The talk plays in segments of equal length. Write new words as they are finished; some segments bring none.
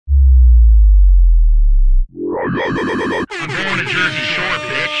I'm going to Jersey Shore,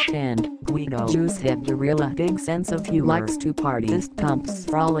 bitch. And Guido Juice had gorilla big sense of humor. Likes to party. This pumps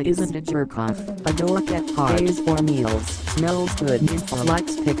frolic isn't a jerk off. A dork at parties for meals. Smells good. Info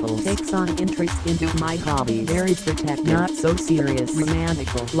likes pickles. Takes on interest into my hobby. Very protect. Not so serious.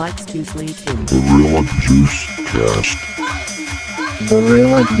 Romantical. Likes to sleep in. Gorilla Juice Cast.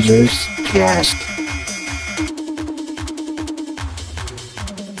 Gorilla Juice Cast.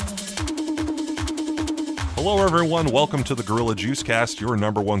 Hello everyone, welcome to the Gorilla Juice Cast, your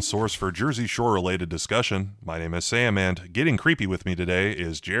number one source for Jersey Shore related discussion. My name is Sam, and getting creepy with me today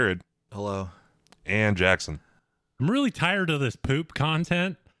is Jared. Hello. And Jackson. I'm really tired of this poop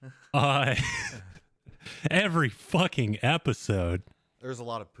content. Every fucking episode. There's a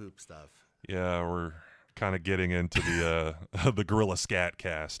lot of poop stuff. Yeah, we're kind of getting into the Gorilla Scat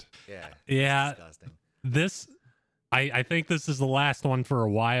cast. Yeah. Disgusting. I think this is the last one for a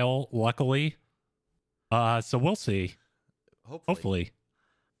while, luckily. So we'll see. Hopefully.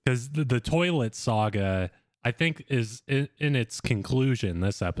 Because the toilet saga, I think, is in its conclusion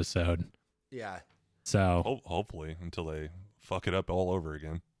this episode. Yeah. So Hopefully, until they fuck it up all over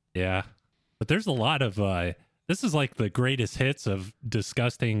again. yeah. But there's a lot of, this is like the greatest hits of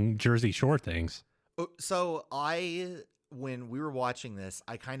disgusting Jersey Shore things. So when we were watching this,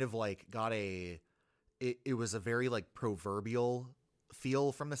 I kind of like got it was a very like proverbial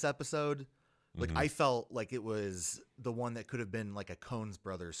feel from this episode. Like, Mm-hmm. I felt like it was the one that could have been like a Coens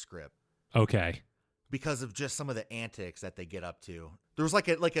Brothers script Okay. because of just some of the antics that they get up to. There was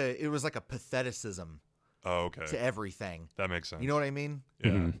it was like a patheticism Oh, okay. to everything. That makes sense. You know what I mean?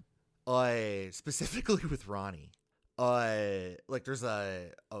 Yeah. Mhm. Specifically with Ronnie. Like there's a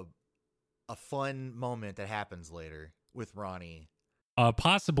fun moment that happens later with Ronnie.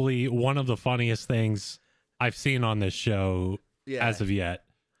 Possibly one of the funniest things I've seen on this show as of yet.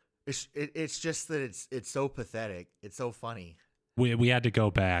 It's just that it's so pathetic. It's so funny. We had to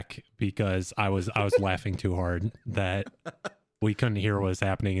go back because I was laughing too hard that we couldn't hear what was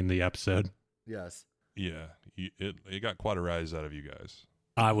happening in the episode. Yes. Yeah. It got quite a rise out of you guys.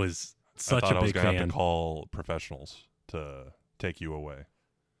 I was such I thought a I was big going to have fan. to call professionals to take you away.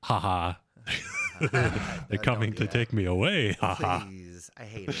 Haha. They're coming to take me away. Haha. Please. I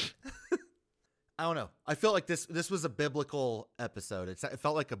hate it. I don't know. I feel like this was a biblical episode. It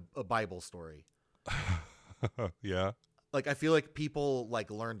felt like a Bible story. Yeah. Like I feel like people like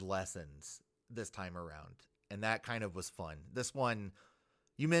learned lessons this time around, and that kind of was fun. This one,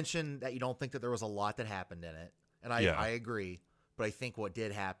 you mentioned that you don't think that there was a lot that happened in it, and I agree. But I think what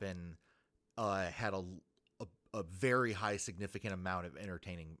did happen had a very high significant amount of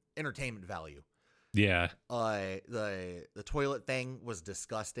entertainment value. Yeah. The toilet thing was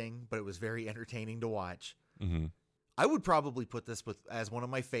disgusting, but it was very entertaining to watch. Mm-hmm. I would probably put this as one of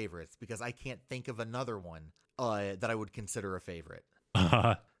my favorites because I can't think of another one that I would consider a favorite.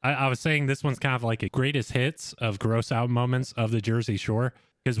 I was saying this one's kind of like a greatest hits of gross out moments of the Jersey Shore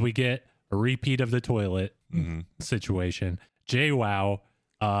because we get a repeat of the toilet situation. JWoww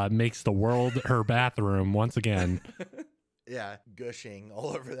makes the world her bathroom once again. Yeah, gushing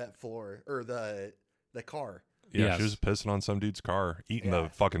all over that floor or the car. Yeah, Yes. she was pissing on some dude's car, eating Yeah. the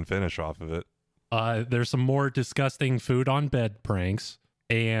fucking finish off of it. There's some more disgusting food on bed pranks,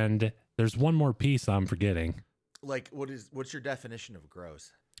 and there's one more piece I'm forgetting. Like, what's your definition of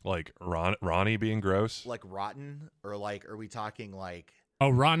gross? Like Ronnie being gross. Like rotten, or like, are we talking like? Oh,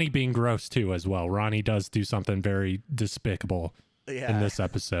 Ronnie being gross too as well. Ronnie does do something very despicable Yeah, in this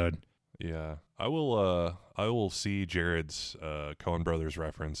episode. Yeah, I will see Jared's Coen Brothers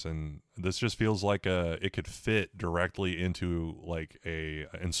reference, and this just feels like it could fit directly into like a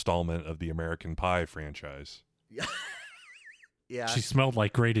installment of the American Pie franchise. yeah, She smelled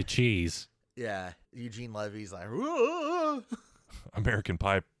like grated cheese. yeah. Eugene Levy's like, "Whoa." American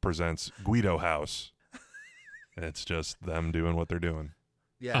Pie presents Guido House, and it's just them doing what they're doing.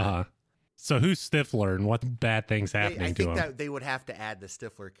 Yeah. So who's Stifler and what bad things happening I to think him? that they would have to add the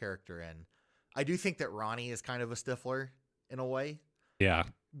Stifler character in. I do think that Ronnie is kind of a Stifler in a way. Yeah.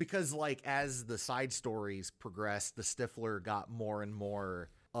 Because like as the side stories progressed, the Stifler got more and more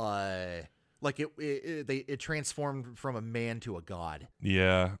like it transformed from a man to a god.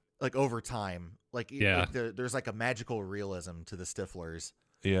 Yeah, Like over time. Like Yeah. there's like a magical realism to the Stiflers.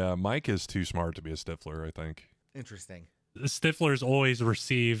 yeah. Mike is too smart to be a Stifler, I think. Interesting. The Stiflers always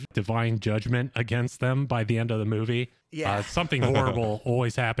receive divine judgment against them by the end of the movie. Yeah. Something horrible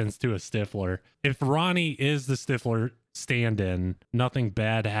always happens to a Stifler. If Ronnie is the Stifler, stand-in. Nothing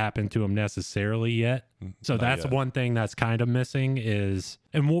bad happened to him necessarily yet. So that's one thing that's kind of missing is,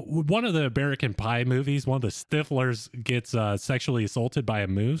 and one of the American Pie movies, one of the Stiflers gets sexually assaulted by a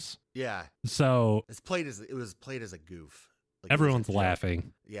moose. Yeah. So it was played as a goof. Like everyone's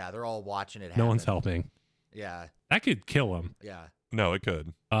laughing. Yeah, they're all watching it happen. No one's helping. Yeah. That could kill him. Yeah. No, it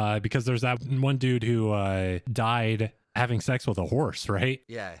could. Because there's that one dude who died having sex with a horse, right?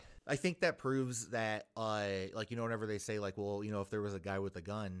 Yeah. I think that proves that, like, whenever they say, like, well, if there was a guy with a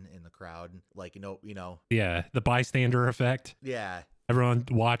gun in the crowd, like, Yeah, the bystander effect. Yeah. Everyone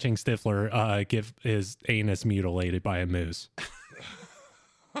watching Stifler give his anus mutilated by a moose.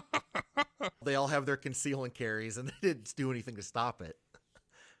 They all have their conceal and carries, and they didn't do anything to stop it.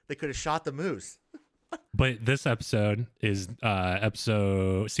 They could have shot the moose. But this episode is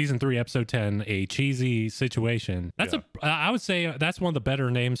season 3, episode 10, a cheesy situation. That's I would say that's one of the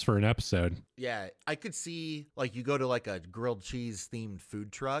better names for an episode. Yeah, I could see, like, you go to like a grilled cheese themed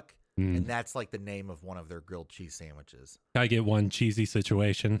food truck, and that's like the name of one of their grilled cheese sandwiches. I get one cheesy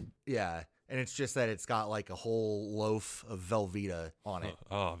situation. Yeah, and it's just that it's got like a whole loaf of Velveeta on it.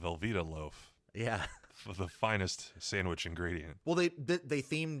 Oh, Velveeta loaf. Yeah. The finest sandwich ingredient. Well, they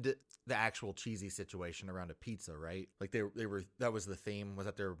themed the actual cheesy situation around a pizza, right? Like they were that was the theme, was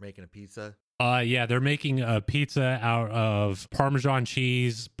that they were making a pizza. Yeah, they're making a pizza out of Parmesan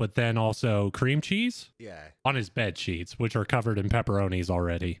cheese, but then also cream cheese. Yeah, on his bed sheets, which are covered in pepperonis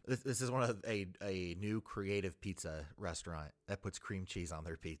already. This is one of a new creative pizza restaurant that puts cream cheese on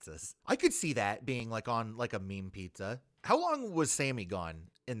their pizzas. I could see that being like on like a meme pizza. How long was Sammy gone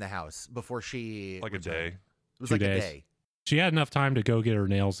in the house before she like returned? A day? It was 2 like days. a day. She had enough time to go get her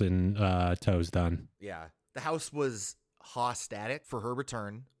nails and toes done. Yeah, the house was hostatic for her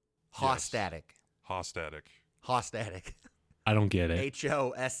return. Hostatic. Hostatic. Hostatic. I don't get it.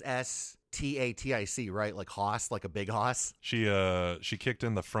 HOSSTATIC, right? Like hoss, like a big hoss. She kicked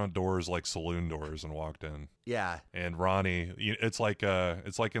in the front doors like saloon doors and walked in. Yeah. And Ronnie, it's like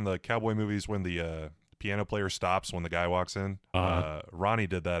in the cowboy movies when the piano player stops when the guy walks in. Ronnie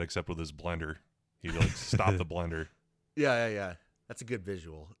did that except with his blender. He like stopped the blender. Yeah. That's a good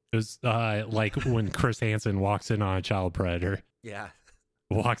visual. It was like when Chris Hansen walks in on a child predator. Yeah.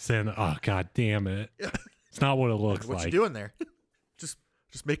 Walks in, oh god damn it. It's not what it looks like. What you doing there?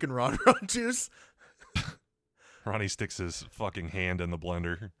 just making Ron juice? Ronnie sticks his fucking hand in the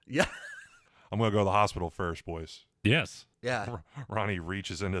blender. Yeah. I'm going to go to the hospital first, boys. Yes. Yeah. Ronnie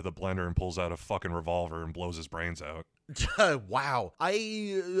reaches into the blender and pulls out a fucking revolver and blows his brains out. Wow. Do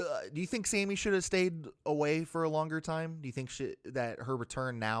you think Sammy should have stayed away for a longer time? Do you think that her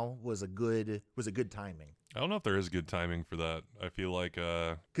return now was a good timing? I don't know if there is good timing for that. I feel like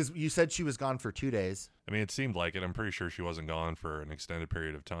because you said she was gone for 2 days. I mean, it seemed like it. I'm pretty sure she wasn't gone for an extended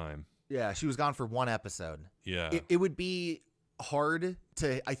period of time. Yeah, she was gone for one episode. Yeah. It would be hard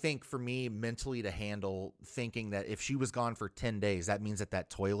to, I think, for me mentally to handle thinking that if she was gone for 10 days, that means that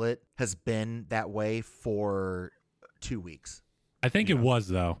toilet has been that way for 2 weeks. I think it was,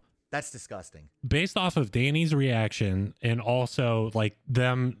 though. That's disgusting. Based off of Danny's reaction and also like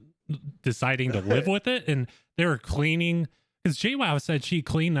them deciding to live with it, and they were cleaning, because JWoww said she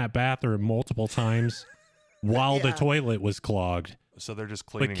cleaned that bathroom multiple times while the toilet was clogged. So they're just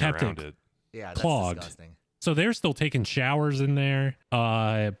cleaning around it. Yeah, that's clogged. Disgusting. So they're still taking showers in there,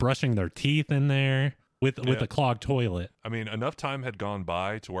 brushing their teeth in there with a clogged toilet. I mean, enough time had gone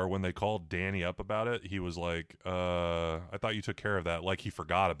by to where when they called Danny up about it, he was like, I thought you took care of that. Like he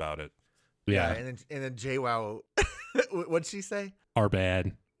forgot about it. Yeah. And then JWoww, what'd she say? Our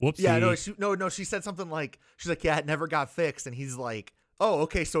bad. Whoopsie. Yeah, no, she said something like, she's like, yeah, it never got fixed. And he's like, oh,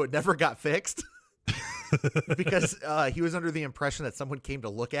 okay, so it never got fixed? Because he was under the impression that someone came to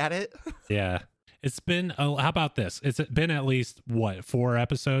look at it. Yeah. It's been, how about this? It's been at least, 4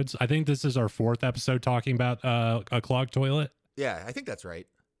 episodes? I think this is our 4th episode talking about a clogged toilet. Yeah, I think that's right.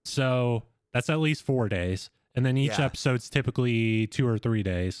 So that's at least 4 days. And then each episode's typically 2 or 3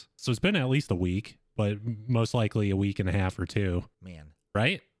 days. So it's been at least a week, but most likely a week and a half or 2. Man.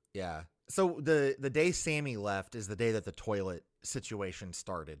 Right? Yeah. So the day Sammy left is the day that the toilet situation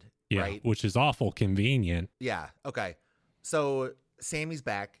started. Yeah, right? Which is awful convenient. Yeah. Okay. So Sammy's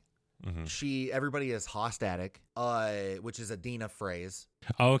back. Mm-hmm. Everybody is hostatic, which is a Dina phrase.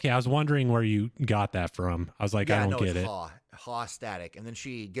 Oh, okay. I was wondering where you got that from. I was like, I don't get it. Hostatic. And then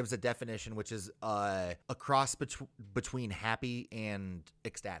she gives a definition, which is a cross between happy and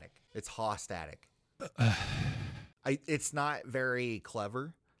ecstatic. It's hostatic. It's not very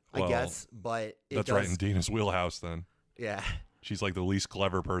clever, I guess, but that's right in Dina's wheelhouse then. Yeah. She's like the least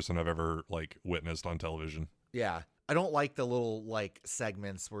clever person I've ever like witnessed on television. Yeah. I don't like the little like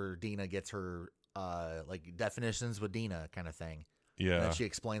segments where Dina gets her like definitions with Dina kind of thing. Yeah. And then she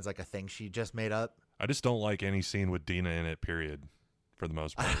explains like a thing she just made up. I just don't like any scene with Dina in it, period, for the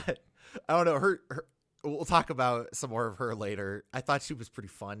most part. I don't know. Her, we'll talk about some more of her later. I thought she was pretty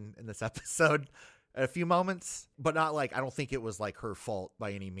fun in this episode at a few moments, but not like, I don't think it was like her fault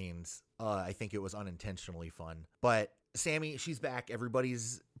by any means. I think it was unintentionally fun. But Sammy, she's back.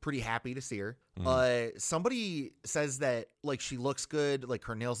 Everybody's pretty happy to see her. Somebody says that like she looks good, like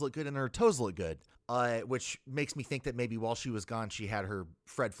her nails look good and her toes look good. Which makes me think that maybe while she was gone, she had her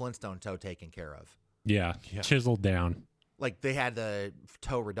Fred Flintstone toe taken care of. Yeah. Chiseled down. Like they had the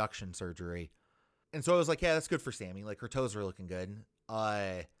toe reduction surgery. And so I was like, yeah, that's good for Sammy. Like her toes are looking good.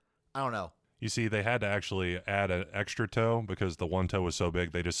 I don't know. You see, they had to actually add an extra toe because the one toe was so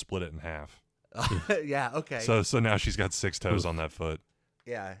big, they just split it in half. Yeah, okay. So now she's got 6 toes on that foot.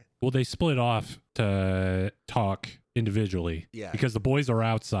 Yeah. Well, they split off to talk individually. Yeah. Because the boys are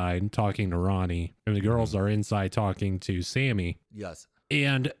outside talking to Ronnie, and the girls are inside talking to Sammy. Yes.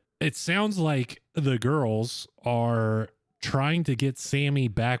 And it sounds like the girls are trying to get Sammy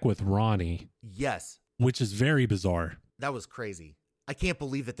back with Ronnie. Yes. Which is very bizarre. That was crazy. I can't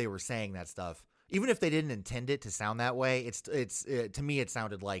believe that they were saying that stuff. Even if they didn't intend it to sound that way, it's to me it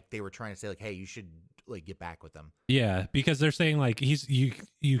sounded like they were trying to say like, hey, you should like get back with them. Yeah, because they're saying like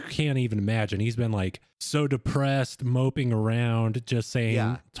you can't even imagine. He's been like so depressed, moping around, just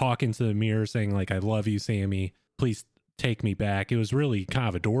saying, talking to the mirror, saying like, I love you, Sammy. Please take me back. It was really kind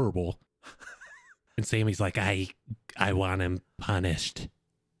of adorable. And Sammy's like, I want him punished.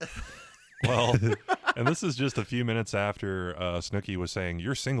 Well, and this is just a few minutes after Snooki was saying,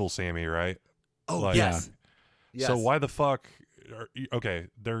 "You're single, Sammy, right?" Oh, like, yes. Yes. So why the fuck? Okay,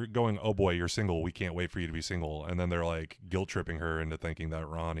 they're going, "Oh boy, you're single. We can't wait for you to be single." And then they're like guilt tripping her into thinking that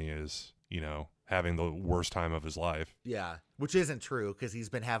Ronnie is, having the worst time of his life. Yeah, which isn't true because he's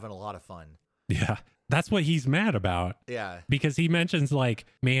been having a lot of fun. Yeah. That's what he's mad about. Yeah. Because he mentions like,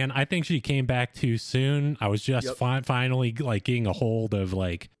 man, I think she came back too soon. I was just finally like getting a hold of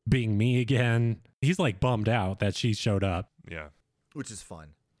like being me again. He's like bummed out that she showed up. Yeah. Which is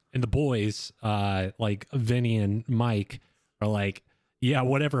fun. And the boys, like Vinny and Mike are like, yeah,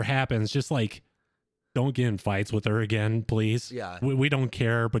 whatever happens, just like don't get in fights with her again, please. Yeah. We don't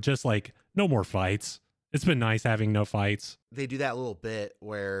care, but just like no more fights. It's been nice having no fights. They do that little bit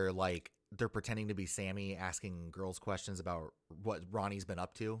where like they're pretending to be Sammy asking girls questions about what Ronnie's been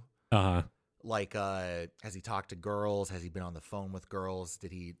up to. Uh-huh. Like, has he talked to girls? Has he been on the phone with girls?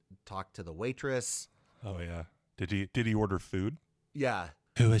 Did he talk to the waitress? Oh yeah. Did he order food? Yeah.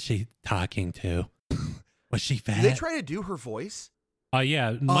 Who was she talking to? Was she fat? Did they try to do her voice?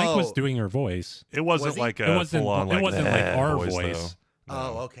 Yeah, Mike was doing her voice. It wasn't like a full-on like, it wasn't like our voice. No.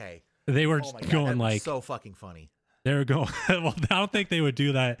 Oh, okay. They were God, going like so fucking funny. They were going. Well, I don't think they would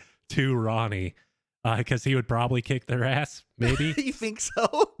do that to Ronnie, because he would probably kick their ass. Maybe. You think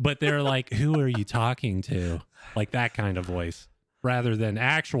so? But they're like, "Who are you talking to?" Like that kind of voice, rather than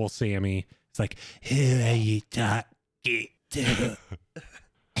actual Sammy. It's like, "Who are you talking to?"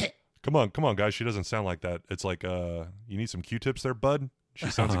 Come on, guys. She doesn't sound like that. It's like, you need some Q-tips there, bud?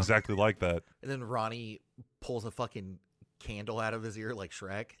 She sounds exactly like that. And then Ronnie pulls a fucking candle out of his ear like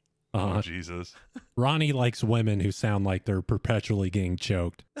Shrek. Oh, Jesus. Ronnie likes women who sound like they're perpetually getting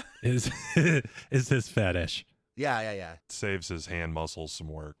choked. Is his fetish. Yeah. Saves his hand muscles some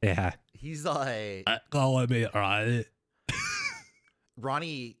work. Yeah. He's like... Call me right.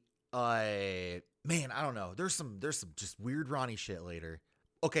 Ronnie, man, I don't know. There's some just weird Ronnie shit later.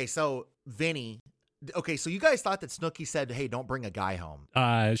 Okay, so Vinny... Okay, so you guys thought that Snooki said, hey, don't bring a guy home.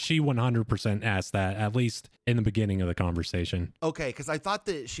 She 100% asked that, at least in the beginning of the conversation. Okay, because I thought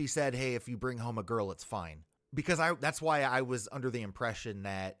that she said, hey, if you bring home a girl, it's fine. Because that's why I was under the impression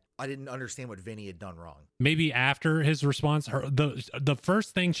that I didn't understand what Vinny had done wrong. Maybe after his response, the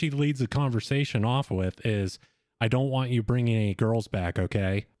first thing she leads the conversation off with is, I don't want you bringing any girls back,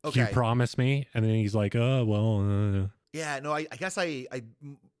 okay? You promise me? And then he's like, oh, well... Yeah, no, I guess I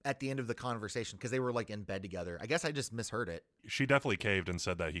at the end of the conversation, because they were like in bed together, I guess I just misheard it. She definitely caved and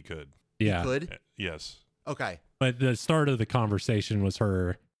said that he could. Yeah. He could? Yes. Okay. But the start of the conversation was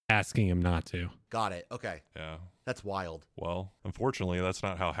her asking him not to. Got it. Okay. Yeah. That's wild. Well, unfortunately, that's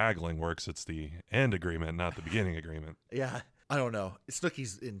not how haggling works. It's the end agreement, not the beginning agreement. Yeah. I don't know.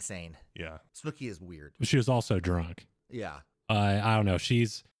 Snooki's insane. Yeah. Snooki is weird. She was also drunk. Yeah. I don't know.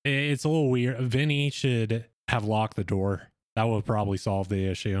 It's a little weird. Vinny should have locked the door. That would probably solve the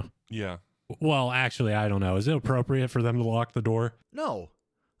issue. Yeah. Well, actually, I don't know. Is it appropriate for them to lock the door? No.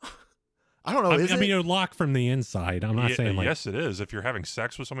 I don't know. I mean, you're locked from the inside. I'm not saying like. Yes, it is. If you're having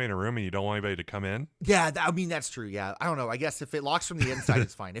sex with somebody in a room and you don't want anybody to come in. Yeah, I mean that's true. Yeah, I don't know. I guess if it locks from the inside,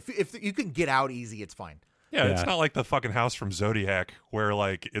 it's fine. If you can get out easy, it's fine. Yeah, it's not like the fucking house from Zodiac where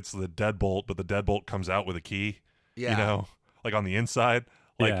like it's the deadbolt, but the deadbolt comes out with a key. Yeah, you know, like on the inside.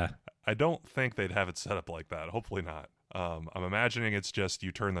 Like, yeah. I don't think they'd have it set up like that. Hopefully not. I'm imagining it's just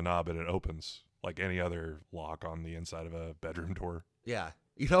you turn the knob and it opens like any other lock on the inside of a bedroom door. Yeah,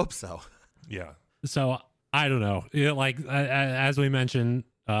 you'd hope so. Yeah. So I don't know. Like as we mentioned,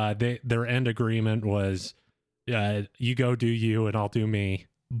 their end agreement was, you go do you and I'll do me.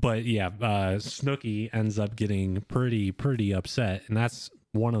 But yeah, Snooki ends up getting pretty upset, and that's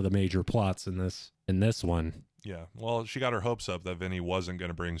one of the major plots in this one. Yeah. Well, she got her hopes up that Vinny wasn't going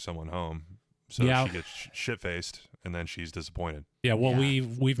to bring someone home, so Yeah. she gets shit faced, and then she's disappointed. Yeah. Well, Yeah.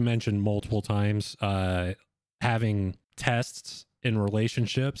 we've mentioned multiple times, having tests in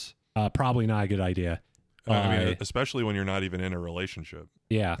relationships, probably not a good idea. I mean, especially when you're not even in a relationship.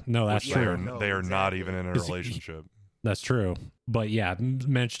 Yeah. No, that's Yeah, true. no, They are not exactly. even in a 'Cause relationship. That's true. But yeah,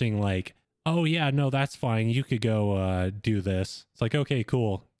 mentioning like, oh yeah, no, that's fine. You could go do this. It's like, okay,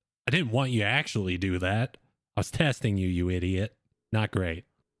 cool. I didn't want you to actually do that. I was testing you, you idiot. Not great.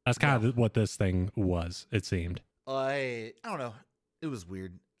 That's kind of what this thing was, it seemed. I don't know. It was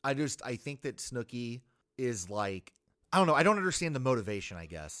weird. I think that Snooki is like, I don't know. I don't understand the motivation, I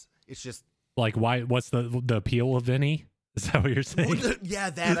guess. It's just, Like, why? What's the appeal of Vinny? Is that what you're saying? yeah,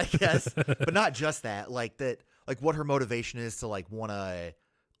 that I guess, but not just that. Like that, like what her motivation is to like want to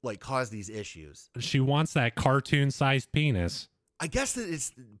like cause these issues. She wants that cartoon-sized penis. I guess that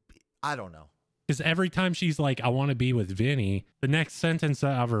it's, I don't know. Because every time she's like, I want to be with Vinny, the next sentence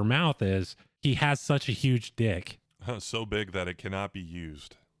out of her mouth is, he has such a huge dick. So big that it cannot be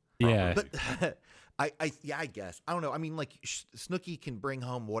used. Yeah. But I guess I don't know. I mean, like Snooki can bring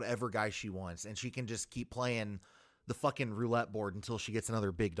home whatever guy she wants, and she can just keep playing the fucking roulette board until she gets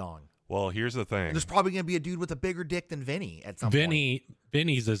another big dong. Well, here's the thing. And there's probably gonna be a dude with a bigger dick than Vinny at some point.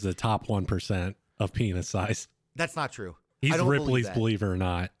 Vinny's is the top 1% of penis size. That's not true. He's I don't Ripley's, that. believe it or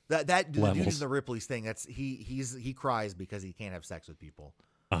not. That the dude levels. in the Ripley's thing. That's he cries because he can't have sex with people.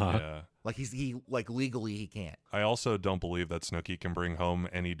 Uh-huh. Yeah. Like he like legally he can't. I also don't believe that Snooki can bring home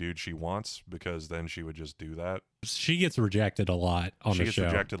any dude she wants, because then she would just do that. She gets rejected a lot on She the gets show.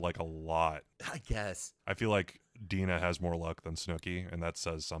 rejected like a lot. I guess. I feel like Dina has more luck than Snooki, and that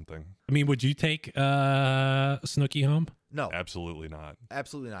says something. I mean, would you take Snooki home? No, Absolutely not.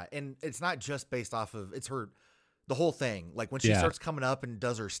 absolutely not. And it's not just based off of the whole thing. Like when she Yeah. starts coming up and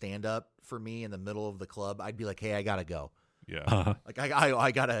does her stand up for me in the middle of the club, I'd be like, hey, I gotta go. Yeah. Uh-huh. Like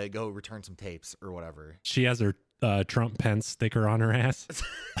I gotta go return some tapes or whatever. She has her Trump Pence sticker on her ass,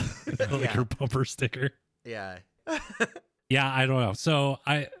 like Yeah. her bumper sticker. Yeah. Yeah, I don't know. So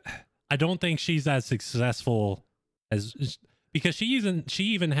I don't think she's as successful as, because she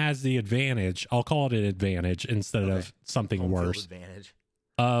even has the advantage. I'll call it an advantage instead Okay. of something Home field worse, advantage.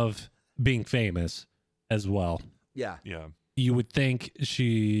 of being famous as well. Yeah. Yeah. You would think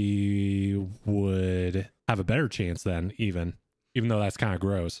she would have a better chance then, even though that's kind of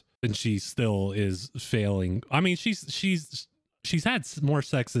gross. And she still is failing. I mean, she's had more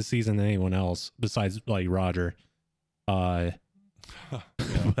sex this season than anyone else besides like Roger. But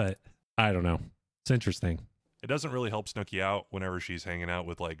I don't know. It's interesting. It doesn't really help Snooki out whenever she's hanging out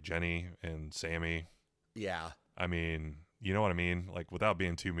with like Jenny and Sammy. Yeah. I mean, you know what I mean? Like, without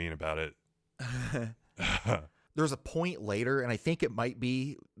being too mean about it. There's a point later, and I think it might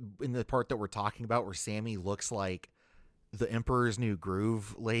be in the part that we're talking about, where Sammy looks like the Emperor's New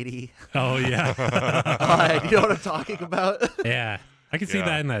Groove lady. Oh yeah. You know what I'm talking about? Yeah. I can see Yeah.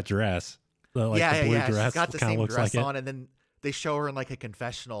 that in that dress. The, like, yeah, the blue yeah. dress She's got the kinda same looks dress like it. on, and then they show her in like a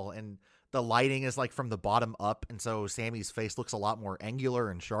confessional, and the lighting is like from the bottom up, and so Sammy's face looks a lot more angular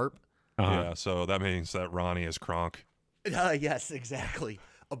and sharp. Uh-huh. Yeah, so that means that Ronnie is Kronk. Yes, exactly.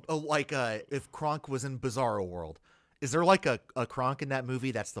 Like if Kronk was in Bizarro World, is there like a Kronk in that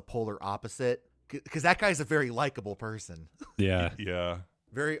movie that's the polar opposite? Because that guy's a very likable person. Yeah. Yeah.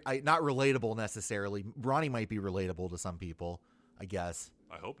 Very not relatable necessarily. Ronnie might be relatable to some people, I guess.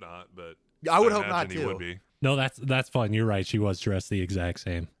 I hope not, but I would hope not imagine he too. would be. No, that's fun. You're right. She was dressed the exact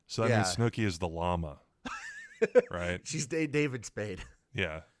same. So that Yeah. means Snooki is the llama, right? She's David Spade.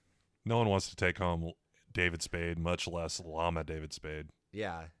 Yeah. No one wants to take home David Spade, much less llama David Spade.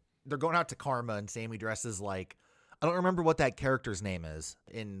 Yeah, they're going out to Karma, and Sammy dresses like, I don't remember what that character's name is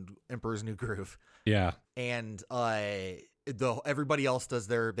in Emperor's New Groove. Yeah. And everybody else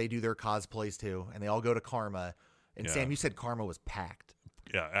they do their cosplays too, and they all go to Karma. And Yeah. Sam, you said Karma was packed.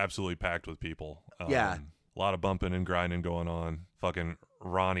 Yeah, absolutely packed with people. Yeah. A lot of bumping and grinding going on. Fucking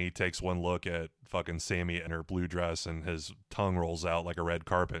Ronnie takes one look at fucking Sammy in her blue dress, and his tongue rolls out like a red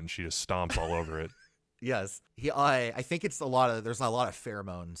carpet, and she just stomps all over it. Yes. I think it's there's a lot of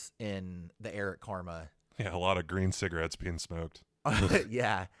pheromones in the air at Karma. Yeah, a lot of green cigarettes being smoked.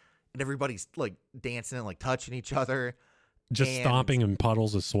 Yeah. And everybody's like dancing and like touching each other. Just stomping in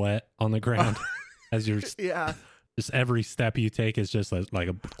puddles of sweat on the ground as you're yeah. Just every step you take is just like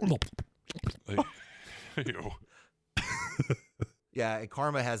a Ew. Yeah, and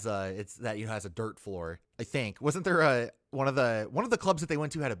Karma has has a dirt floor. I think wasn't there one of the clubs that they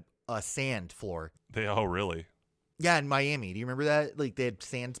went to had a sand floor. Oh really? Yeah, in Miami. Do you remember that? Like they had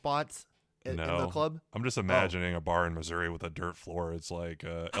sand spots in the club. I'm just imagining a bar in Missouri with a dirt floor. It's like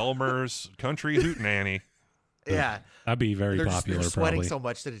Elmer's Country Hootenanny. Yeah, that'd be very popular. They're sweating probably so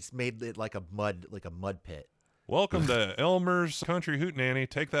much that it's made it like a mud pit. Welcome to Elmer's Country Hootenanny.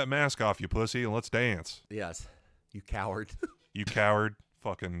 Take that mask off, you pussy, and let's dance. Yes, you coward. You coward.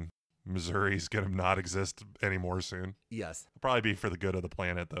 Fucking Missouri's gonna not exist anymore soon. Yes. It'll probably be for the good of the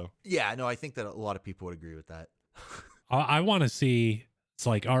planet, though. Yeah, no, I think that a lot of people would agree with that. I want to see. It's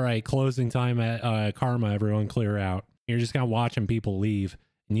like, all right, closing time at Karma. Everyone clear out. You're just kind of watching people leave.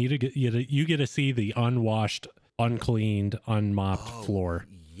 And you get to see the unwashed, uncleaned, unmopped floor.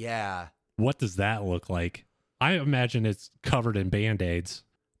 Yeah. What does that look like? I imagine it's covered in Band-Aids.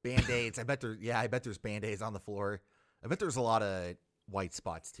 Band-Aids. I bet there's Band-Aids on the floor. I bet there's a lot of white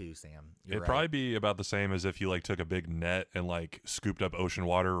spots too, Sam. It'd probably be about the same as if you like took a big net and like scooped up ocean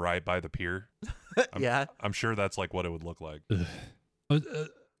water right by the pier. Yeah. I'm sure that's like what it would look like.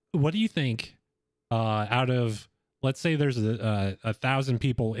 What do you think out of, let's say there's 1,000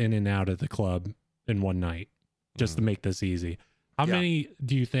 people in and out of the club in one night, just to make this easy. How many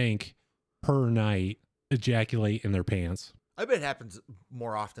do you think per night ejaculate in their pants? I bet it happens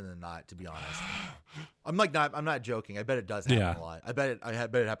more often than not, to be honest. I'm not joking. I bet it does happen a lot. I bet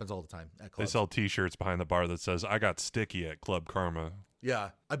it happens all the time at clubs. They sell t-shirts behind the bar that says, "I got sticky at Club Karma."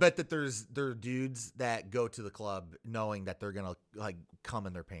 Yeah. I bet that there are dudes that go to the club knowing that they're going to like cum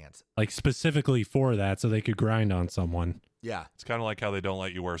in their pants. Like specifically for that so they could grind on someone. Yeah. It's kind of like how they don't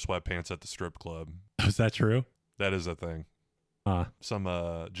let you wear sweatpants at the strip club. Is that true? That is a thing. Some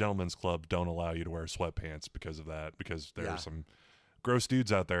gentlemen's club don't allow you to wear sweatpants because of that, because there are some gross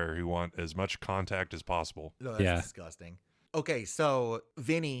dudes out there who want as much contact as possible. No, that's disgusting. Okay, so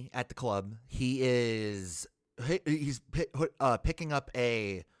Vinny at the club, he's picking up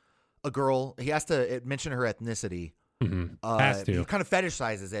a girl. He has to mention her ethnicity. Mm-hmm. Has to. He kind of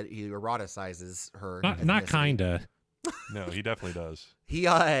fetishizes it. He eroticizes her. Not kinda. No, he definitely does. He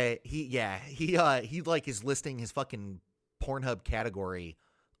like is listing his fucking Pornhub category,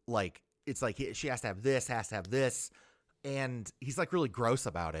 like it's like she has to have this, and he's like really gross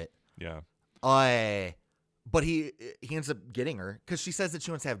about it. Yeah. But he ends up getting her because she says that she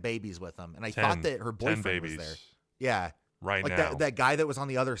wants to have babies with him, and I thought that her boyfriend was there. Yeah. Right like now. That guy that was on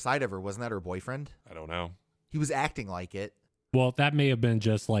the other side of her, wasn't that her boyfriend? I don't know. He was acting like it. Well, that may have been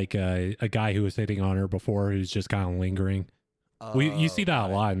just like a guy who was hitting on her before who's just kind of lingering. You see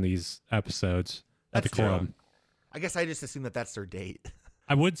that a lot in these episodes at the club. True. I guess I just assume that that's their date.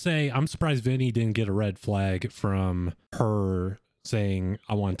 I would say I'm surprised Vinny didn't get a red flag from her saying,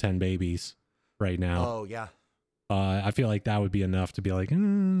 "I want 10 babies right now." Oh, yeah. I feel like that would be enough to be like,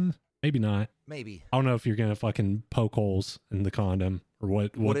 maybe not. Maybe. I don't know if you're going to fucking poke holes in the condom or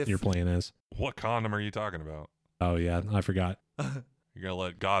what your plan is. What condom are you talking about? Oh, yeah. I forgot. You're going to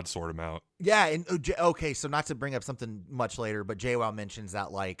let God sort them out. Yeah. And okay, so not to bring up something much later, but JWoww mentions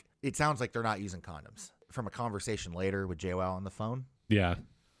that like it sounds like they're not using condoms from a conversation later with JWoww on the phone. Yeah.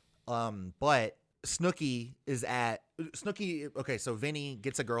 But Snooki. Okay, so Vinny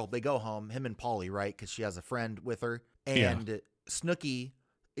gets a girl. They go home, him and Polly, right? Because she has a friend with her. And Snooki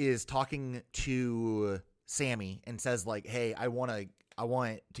is talking to Sammy and says like, "Hey, I want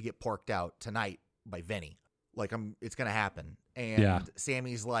to get porked out tonight by Vinny. Like it's gonna happen." And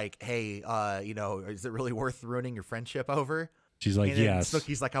Sammy's like, "Hey, is it really worth ruining your friendship over?" She's like, "Yes."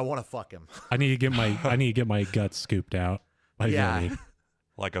 Snooki's like, "I want to fuck him. I need to get my guts scooped out by Vinny."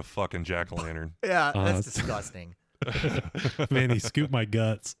 Like a fucking jack-o'-lantern. Yeah, that's disgusting. Vinny, scoop my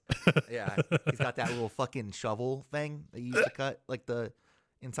guts. Yeah, he's got that little fucking shovel thing that you use to cut like the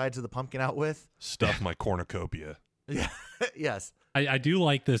insides of the pumpkin out with. Stuff my cornucopia. Yeah. Yes. I do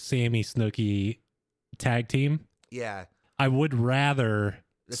like the Sammy Snooki tag team. Yeah. I would rather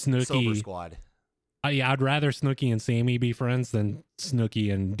Snooki Sober Squad. I'd rather Snooki and Sammy be friends than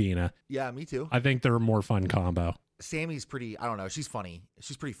Snooki and Dina. Yeah, me too. I think they're a more fun combo. Sammy's pretty, I don't know, she's funny.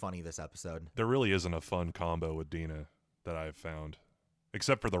 She's pretty funny this episode. There really isn't a fun combo with Dina that I've found.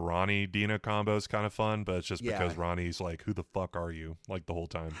 Except for the Ronnie Dina combo is kind of fun, but it's just because Ronnie's like, who the fuck are you? Like the whole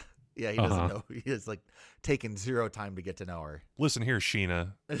time. Yeah, he doesn't know. He is like taking zero time to get to know her. Listen here,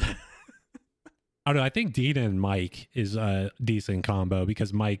 Sheena. I don't know. I think Dina and Mike is a decent combo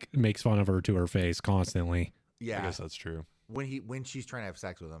because Mike makes fun of her to her face constantly. Yeah. I guess that's true. When she's trying to have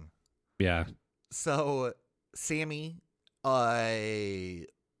sex with him. Yeah. So Sammy wraps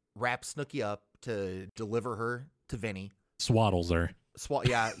Snooki up to deliver her to Vinny. Swaddles her.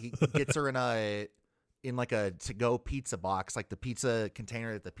 He gets her in like a to-go pizza box, like the pizza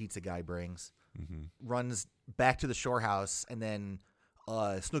container that the pizza guy brings. Mm-hmm. Runs back to the shore house, and then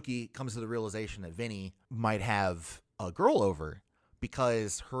Snooki comes to the realization that Vinny might have a girl over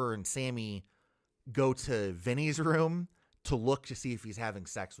because her and Sammy go to Vinny's room to look to see if he's having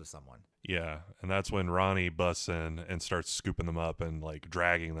sex with someone. Yeah, and that's when Ronnie busts in and starts scooping them up and like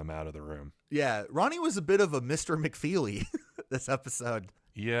dragging them out of the room. Yeah, Ronnie was a bit of a Mr. McFeely this episode.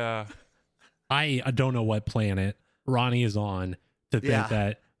 Yeah. I don't know what planet Ronnie is on to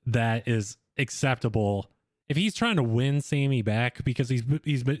think that is acceptable. If he's trying to win Sammy back because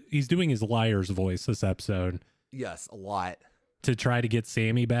he's doing his liar's voice this episode. Yes, a lot. To try to get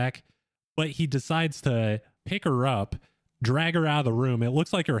Sammy back, but he decides to pick her up, drag her out of the room. It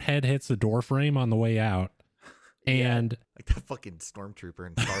looks like her head hits the door frame on the way out. And like the fucking stormtrooper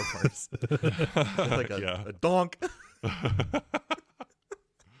in Star Wars. Like a donk.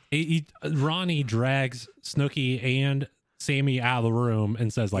 Ronnie drags Snooki and Sammy out of the room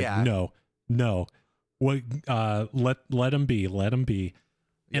and says like, no, what, let him be.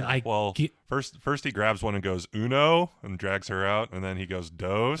 And first he grabs one and goes uno and drags her out, and then he goes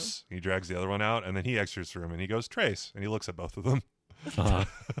dos. He drags the other one out, and then he exits the room and he goes trace, and he looks at both of them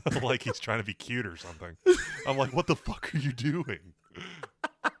like he's trying to be cute or something. I'm like, what the fuck are you doing?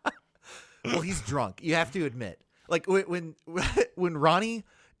 Well, he's drunk. You have to admit, like when Ronnie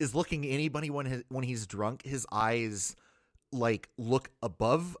is looking at anybody when he's drunk, his eyes like look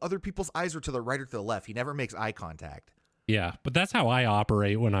above other people's eyes or to the right or to the left. He never makes eye contact. Yeah, but that's how I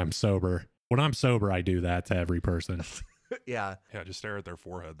operate when I'm sober. When I'm sober, I do that to every person. Yeah, just stare at their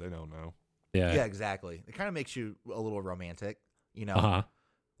forehead. They don't know. Yeah, exactly. It kind of makes you a little romantic, you know,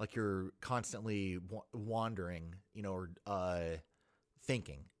 like you're constantly wandering, you know, or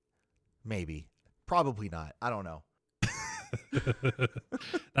thinking. Maybe, probably not. I don't know.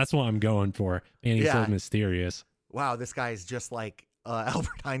 That's what I'm going for. Man, he's so mysterious. Wow, this guy's just like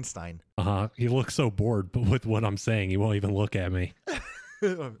Albert Einstein. He looks so bored, but with what I'm saying, he won't even look at me.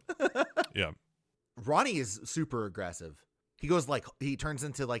 Yeah. Ronnie is super aggressive. He goes like he turns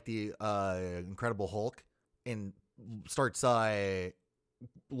into like the Incredible Hulk and starts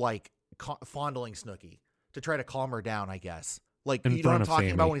like fondling Snooki to try to calm her down, I guess. Like, you know what I'm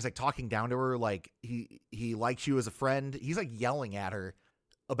talking about when he's like talking down to her, like he likes you as a friend. He's like yelling at her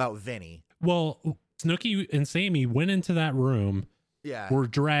about Vinny. Well, Snooki and Sammy went into that room. Yeah. Were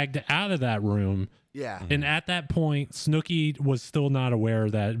dragged out of that room. Yeah. And at that point, Snooki was still not aware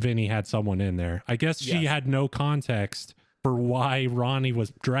that Vinny had someone in there. I guess she had no context for why Ronnie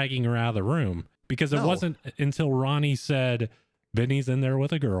was dragging her out of the room. Because it wasn't until Ronnie said, Vinny's in there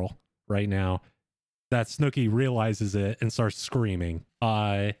with a girl right now, that Snooki realizes it and starts screaming.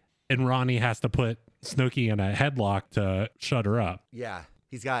 And Ronnie has to put Snooki in a headlock to shut her up. Yeah.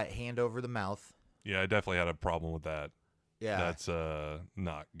 He's got hand over the mouth. Yeah, I definitely had a problem with that. Yeah. That's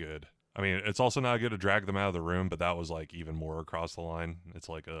not good. I mean, it's also not good to drag them out of the room, but that was like even more across the line. It's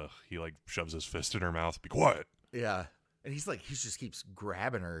like, he like shoves his fist in her mouth. Be quiet. Yeah. And he just keeps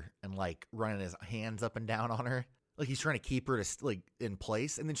grabbing her and like running his hands up and down on her. Like he's trying to keep her to like in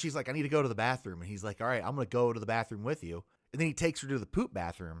place. And then she's like, I need to go to the bathroom. And he's like, all right, I'm going to go to the bathroom with you. And then he takes her to the poop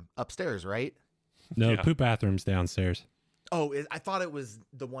bathroom upstairs, right? No, poop bathroom's downstairs. Oh, I thought it was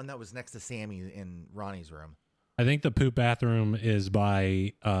the one that was next to Sammy in Ronnie's room. I think the poop bathroom is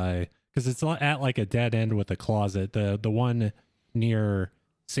by, because it's at like a dead end with a closet. The one near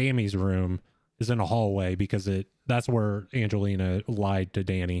Sammy's room is in a hallway because that's where Angelina lied to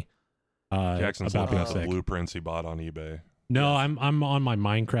Danny. Jackson's about looking being at the sick. blueprints he bought on eBay. No, I'm on my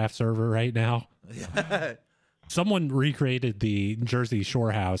Minecraft server right now. Someone recreated the Jersey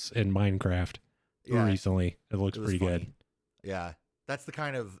Shore house in Minecraft recently. It looks pretty good. Yeah, that's the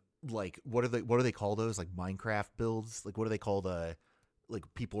kind of like what do they call those, like Minecraft builds? Like what do they call the like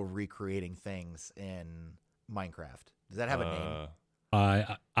people recreating things in Minecraft? Does that have a name?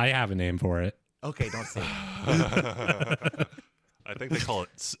 I have a name for it. Okay, don't say it. I think they call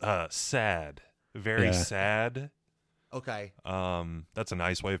it sad. Very sad. Okay. That's a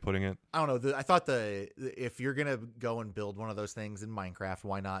nice way of putting it. I don't know. I thought if you're gonna go and build one of those things in Minecraft,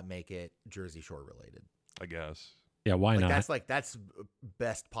 why not make it Jersey Shore related? I guess. Yeah, why not? That's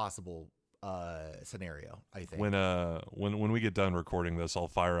best possible scenario, I think. When we get done recording this, I'll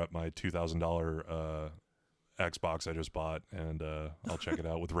fire up my $2,000 Xbox I just bought, and I'll check it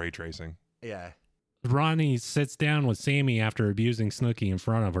out with ray tracing. Yeah. Ronnie sits down with Sammy after abusing Snooki in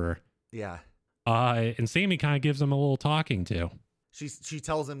front of her. Yeah. And Sammy kind of gives him a little talking to. She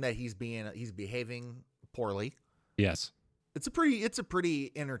tells him that he's behaving poorly. Yes. It's a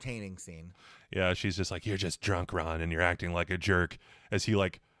pretty entertaining scene. Yeah, she's just like, "You're just drunk, Ron, and you're acting like a jerk," as he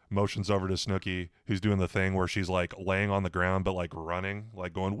like motions over to Snooki, who's doing the thing where she's like laying on the ground but like running,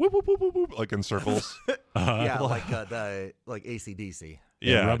 like going whoop whoop whoop whoop whoop, like in circles. Yeah, like AC/DC.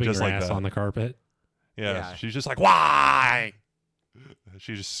 Yeah, rubbing just her like ass that. on the carpet. Yeah, she's just like, "Why?"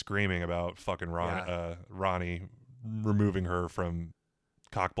 She's just screaming about fucking Ronnie removing her from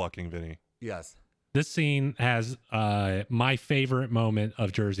cock blocking Vinny. Yes. This scene has my favorite moment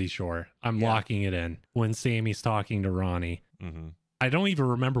of Jersey Shore. I'm locking it in when Sammy's talking to Ronnie. Mm-hmm. I don't even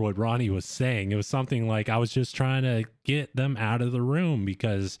remember what Ronnie was saying. It was something like, I was just trying to get them out of the room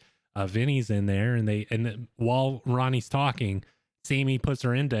because Vinny's in there, and while Ronnie's talking, Sammy puts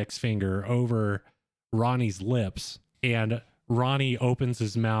her index finger over Ronnie's lips, and Ronnie opens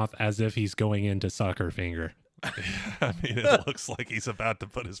his mouth as if he's going in to suck her finger. I mean, it looks like he's about to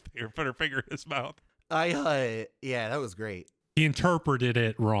put her finger in his mouth. Yeah, that was great. He interpreted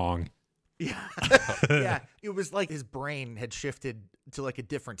it wrong. Yeah. Yeah, it was like his brain had shifted to like a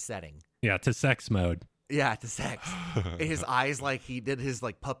different setting. Yeah, to sex mode. Yeah, to sex. And his eyes, like he did his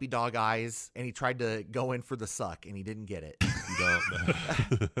like puppy dog eyes, and he tried to go in for the suck, and he didn't get it. You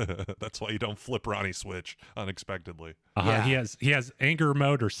don't. That's why you don't flip Ronnie switch unexpectedly. Yeah. He has anger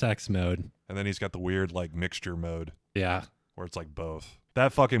mode or sex mode. And then he's got the weird like mixture mode. Yeah. Where it's like both.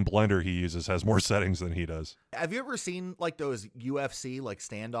 That fucking blender he uses has more settings than he does. Have you ever seen like those UFC like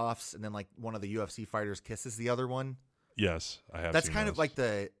standoffs, and then like one of the UFC fighters kisses the other one? Yes, I have. That's seen kind those. of like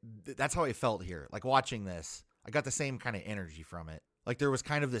that's how I felt here. Like watching this, I got the same kind of energy from it. Like there was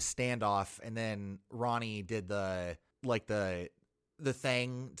kind of this standoff, and then Ronnie did the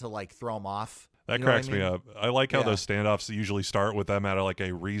thing to like throw him off. That cracks me up. I like how those standoffs usually start with them at like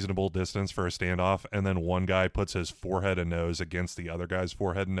a reasonable distance for a standoff, and then one guy puts his forehead and nose against the other guy's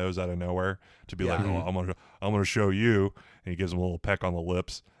forehead and nose out of nowhere to be like, "Oh, I'm gonna show you," and he gives him a little peck on the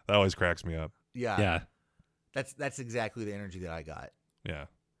lips. That always cracks me up. Yeah. That's exactly the energy that I got. Yeah.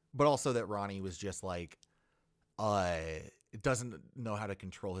 But also that Ronnie was just like, doesn't know how to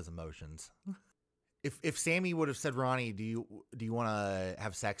control his emotions. If Sammy would have said, "Ronnie, do you want to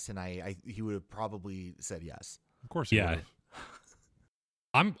have sex tonight?" He would have probably said yes. Of course he would have.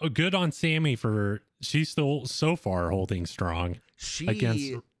 I'm good on Sammy for she's still so far holding strong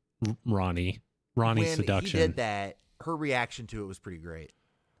against Ronnie's seduction. He did that. Her reaction to it was pretty great.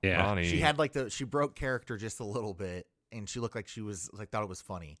 Yeah, Ronnie, she had like she broke character just a little bit, and she looked like she was like thought it was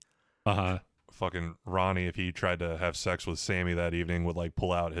funny. Fucking Ronnie, if he tried to have sex with Sammy that evening, would like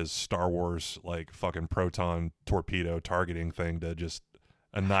pull out his Star Wars like fucking proton torpedo targeting thing to just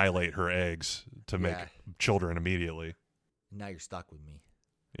annihilate her eggs to make children immediately. Now you're stuck with me.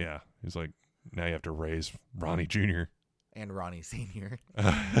 Yeah, he's like, now you have to raise Ronnie Jr. and Ronnie Sr.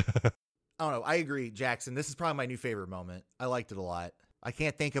 I don't know. I agree, Jackson. This is probably my new favorite moment. I liked it a lot. I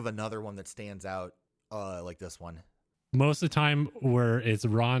can't think of another one that stands out like this one. Most of the time where it's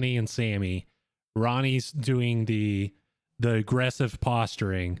Ronnie and Sammy, Ronnie's doing the aggressive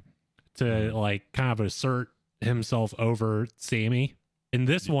posturing to like kind of assert himself over Sammy. In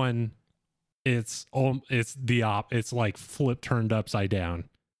this one, it's it's like flip turned upside down.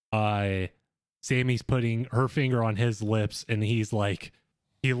 Sammy's putting her finger on his lips, and he's like,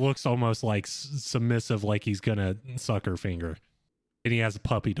 he looks almost like submissive, like he's gonna suck her finger, and he has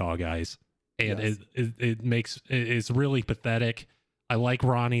puppy dog eyes. And it's really pathetic. I like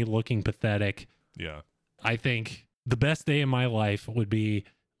Ronnie looking pathetic. Yeah. I think the best day in my life would be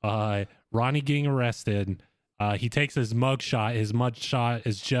Ronnie getting arrested. He takes his mugshot. His mugshot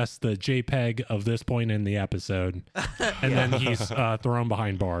is just the JPEG of this point in the episode. And then he's thrown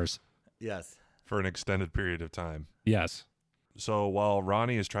behind bars. Yes. For an extended period of time. Yes. So while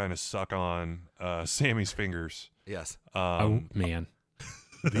Ronnie is trying to suck on Sammy's fingers. Yes. Oh, man.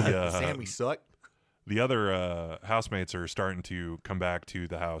 Sammy sucked. The other housemates are starting to come back to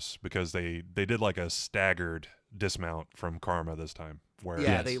the house because they did like a staggered dismount from Karma this time.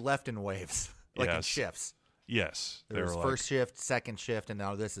 Where they left in waves, like in shifts. Yes, there was first shift, second shift, and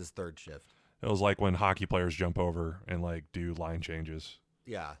now this is third shift. It was like when hockey players jump over and like do line changes.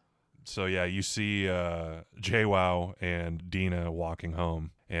 Yeah. So yeah, you see JWoww and Dina walking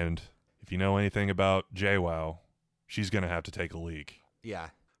home, and if you know anything about JWoww, she's gonna have to take a leak. Yeah.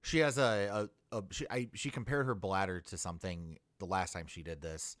 She has she compared her bladder to something the last time she did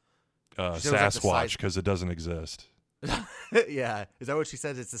this. Sasquatch, because it doesn't exist. Yeah, is that what she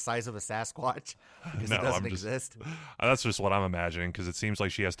says? It's the size of a Sasquatch because No, it doesn't exist. That's just what I'm imagining, because it seems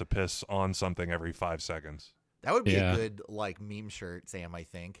like she has to piss on something every 5 seconds. That would be a good like meme shirt, Sam. I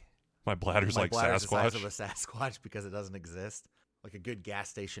think my bladder's like bladder's Sasquatch. the size of a Sasquatch because it doesn't exist. Like a good gas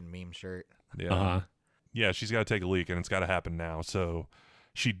station meme shirt. Yeah, yeah. She's got to take a leak, and it's got to happen now. So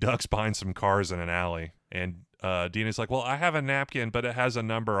she ducks behind some cars in an alley, and Dina's like, "Well, I have a napkin, but it has a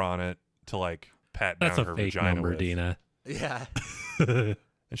number on it to like pat down her fake vagina number, with." Dina. Yeah. And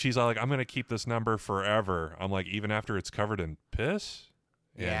she's like, "I'm gonna keep this number forever." I'm like, even after it's covered in piss.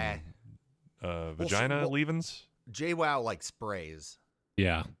 Yeah. Vagina leavings. JWoww like sprays.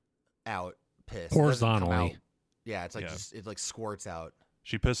 Yeah. Out piss. Horizontally. Yeah, it's like just it like squirts out.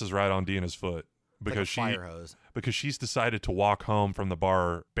 She pisses right on Dina's foot because like a fire hose. Because she's decided to walk home from the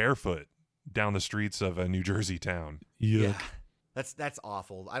bar barefoot down the streets of a New Jersey town. Yeah. That's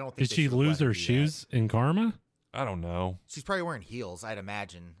awful. I don't think Did she lose her shoes in Karma? I don't know. She's probably wearing heels, I'd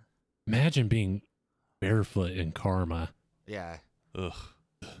imagine. Imagine being barefoot in Karma. Yeah. Ugh.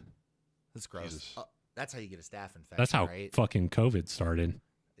 That's gross. That's how you get a staph infection. That's how right? fucking COVID started.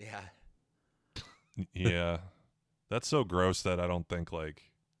 Yeah. Yeah. That's so gross that I don't think like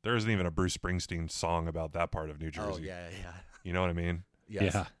there isn't even a Bruce Springsteen song about that part of New Jersey. Oh yeah. You know what I mean?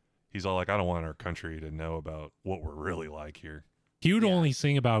 Yes. Yeah. He's all like, I don't want our country to know about what we're really like here. He would only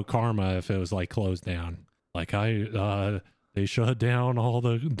sing about Karma if it was like closed down. Like they shut down all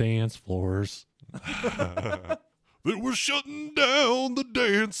the dance floors. They were shutting down the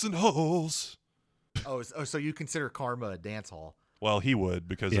dancing halls. So you consider Karma a dance hall? Well, he would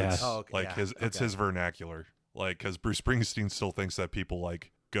because it's it's Okay. his vernacular. Like, because Bruce Springsteen still thinks that people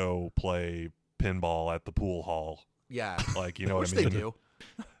like go play pinball at the pool hall. Yeah, like you know what I Which mean. They do.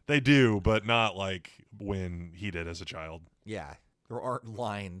 They do, but not like when he did as a child. Yeah, there aren't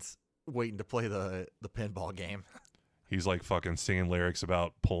lines waiting to play the pinball game. He's like fucking singing lyrics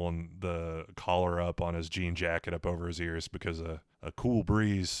about pulling the collar up on his jean jacket up over his ears because a cool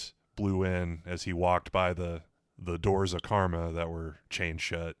breeze blew in as he walked by the doors of Karma that were chained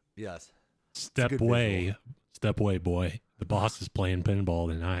shut. Yes. Step away, boy. The boss is playing pinball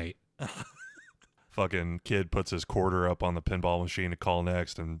tonight. Fucking kid puts his quarter up on the pinball machine to call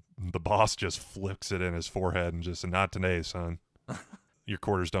next, and the boss just flicks it in his forehead and just, not today, son. Your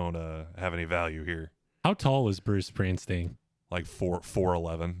quarters don't have any value here. How tall is Bruce Springsteen? Like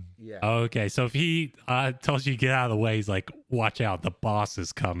 4'11". Yeah. Okay, so if he tells you to get out of the way, he's like, watch out, the boss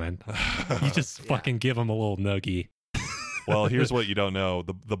is coming. You just fucking give him a little noogie. Well, here's what you don't know.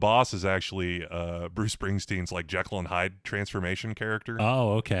 The boss is actually Bruce Springsteen's like Jekyll and Hyde transformation character.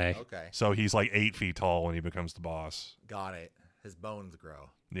 Oh, okay. Okay. So he's like 8 feet tall when he becomes the boss. Got it. His bones grow.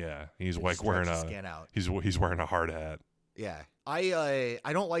 Yeah, he's It like wearing stretches skin out. he's wearing a hard hat. Yeah. I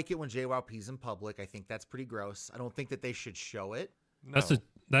don't like it when JWoww pees in public. I think that's pretty gross. I don't think that they should show it. No.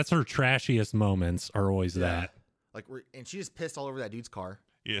 That's her trashiest moments are always that. Like and she just pissed all over that dude's car.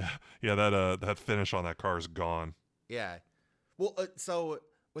 Yeah, that finish on that car is gone. Yeah. Well, so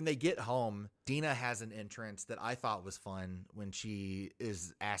when they get home, Dina has an entrance that I thought was fun when she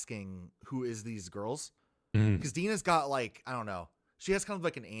is asking, who is these girls? Because Dina's got like, I don't know. She has kind of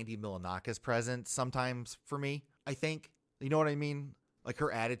like an Andy Milonakis presence sometimes for me, I think. You know what I mean? Like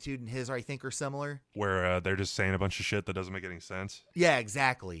her attitude and his, I think, are similar. Where they're just saying a bunch of shit that doesn't make any sense. Yeah,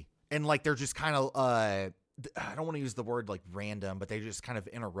 exactly. And like they're just kind of, I don't want to use the word like random, but they just kind of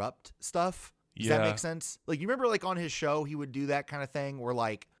interrupt stuff. Does that make sense? Like, you remember like on his show, he would do that kind of thing where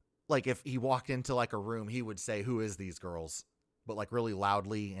like if he walked into like a room, he would say, who is these girls? But like really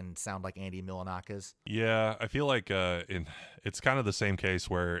loudly and sound like Andy Milonakis. Yeah, I feel like it's kind of the same case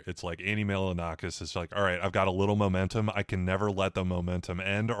where it's like Andy Milonakis is like, all right, I've got a little momentum. I can never let the momentum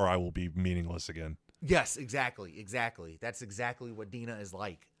end or I will be meaningless again. Yes, exactly. That's exactly what Dina is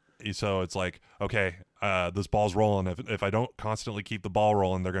like. So it's like, okay, this ball's rolling. If I don't constantly keep the ball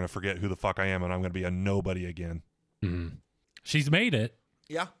rolling, they're going to forget who the fuck I am and I'm going to be a nobody again. Mm-hmm. She's made it.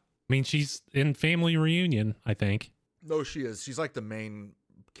 Yeah. I mean, she's in Family Reunion, I think. No, she is. She's like the main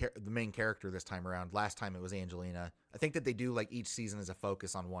character this time around. Last time it was Angelina. I think that they do like each season as a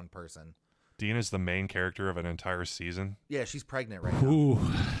focus on one person. Dina's the main character of an entire season. Yeah, she's pregnant right now. Ooh.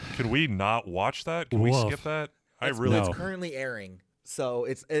 Could we not watch that? Can we skip that? It's currently airing. So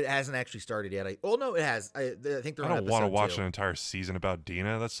it hasn't actually started yet. No, it has. I think they're. I don't want to watch an entire season about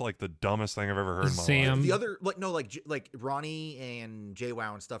Dina. That's like the dumbest thing I've ever heard in my life. The other like Ronnie and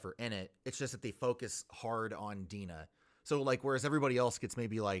JWoww and stuff are in it. It's just that they focus hard on Dina. So like whereas everybody else gets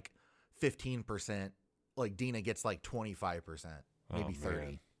maybe like 15%, like Dina gets like 25%, maybe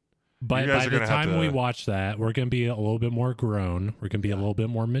 30%. But by the time we watch that, we're going to be a little bit more grown. We're going to be a little bit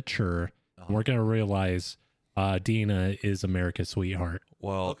more mature. And we're going to realize Dina is America's sweetheart.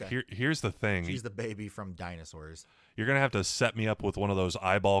 Well, here's the thing. She's the baby from Dinosaurs. You're going to have to set me up with one of those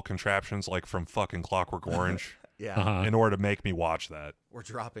eyeball contraptions like from fucking Clockwork Orange. Yeah. In order to make me watch that. We're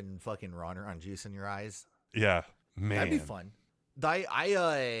dropping fucking Ron juice in your eyes. Yeah. Man. That'd be fun.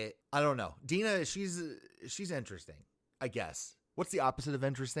 I don't know. Dina, she's interesting, I guess. What's the opposite of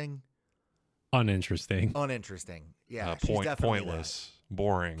interesting? Uninteresting. Uninteresting. Yeah. Pointless.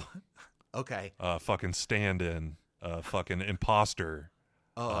 Boring. Okay. Fucking stand-in. Fucking imposter.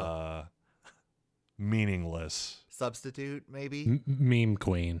 Meaningless. Substitute, maybe? Meme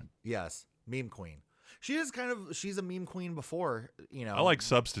queen. Yes. Meme queen. She's a meme queen before, you know. I like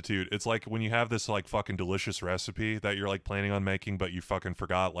substitute. It's like when you have this like fucking delicious recipe that you're like planning on making, but you fucking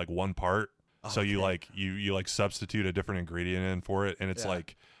forgot like one part. Okay. So you like you like substitute a different ingredient in for it, and it's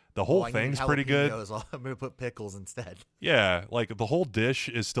like the whole thing's pretty good. I'm gonna put pickles instead. Yeah, like the whole dish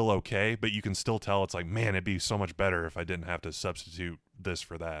is still okay, but you can still tell it's like, man, it'd be so much better if I didn't have to substitute this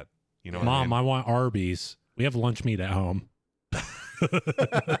for that. You know, what Mom, I mean? I want Arby's. We have lunch meat at home.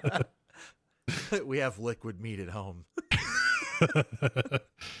 We have liquid meat at home.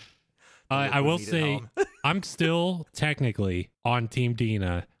 I will say I'm still technically on Team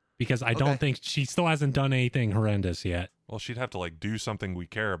Dina because I don't think she still hasn't done anything horrendous yet. Well, she'd have to like do something we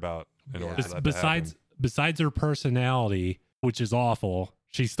care about in order for that to happen. Besides her personality, which is awful,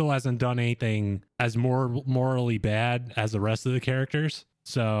 she still hasn't done anything as morally bad as the rest of the characters.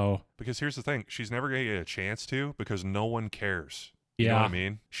 So because here's the thing, she's never gonna get a chance to because no one cares. You know what I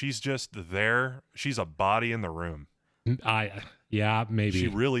mean? She's just there. She's a body in the room. Maybe. She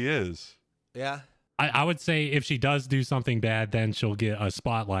really is. Yeah. I would say if she does do something bad, then she'll get a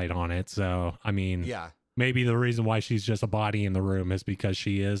spotlight on it. So, I mean, maybe the reason why she's just a body in the room is because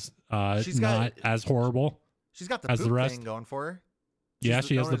she is not as horrible. She's got the as poop the rest. thing going for her. She has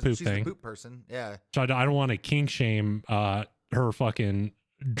the poop she's thing. She's the poop person. Yeah. So I don't want to kink shame her fucking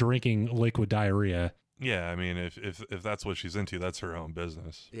drinking liquid diarrhea. Yeah, I mean, if that's what she's into, that's her own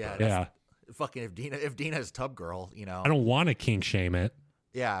business. Yeah, yeah. Fucking if Dina's tub girl, you know. I don't want to kink shame it.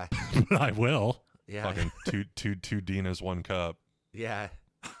 Yeah, but I will. Yeah, fucking two Dinas, one cup. Yeah,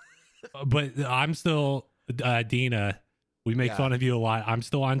 but I'm still Dina. We make fun of you a lot. I'm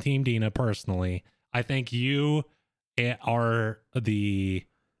still on Team Dina personally. I think you are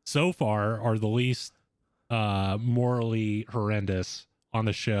so far the least morally horrendous on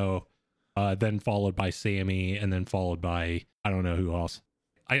the show. Then followed by Sammy, and then followed by I don't know who else.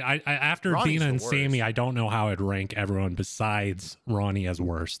 I after Ronnie's Dina and worst. Sammy, I don't know how I'd rank everyone besides Ronnie as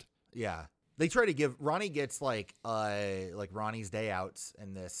worst. Yeah, they try to give Ronnie gets like Ronnie's day outs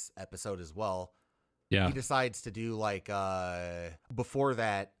in this episode as well. Yeah, he decides to do like before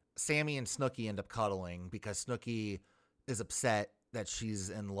that, Sammy and Snooki end up cuddling because Snooki is upset that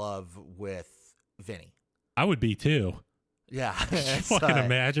she's in love with Vinny. I would be too. Yeah, fucking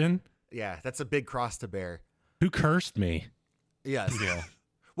imagine. Yeah, that's a big cross to bear. Who cursed me? Yes. Yeah.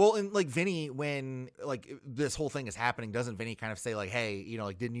 Well, and like Vinny, when like this whole thing is happening, doesn't Vinny kind of say like, "Hey, you know,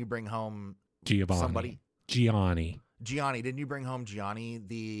 like, didn't you bring home somebody? Gianni, didn't you bring home Gianni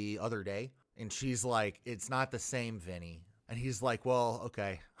the other day?" And she's like, "It's not the same, Vinny." And he's like, "Well,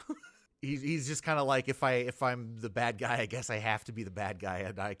 okay." He's just kind of like, if I'm the bad guy, I guess I have to be the bad guy,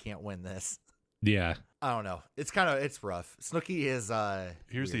 and I can't win this. Yeah. I don't know. It's rough. Snooki is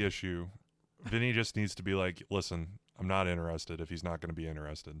Here's weird. the issue. Vinny just needs to be like, listen, I'm not interested if he's not going to be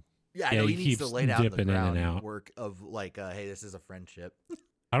interested. Yeah, I know he needs to lay down the dipping in and out. work of like, hey, this is a friendship.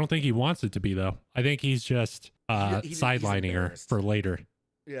 I don't think he wants it to be though. I think he's just sidelining her for later.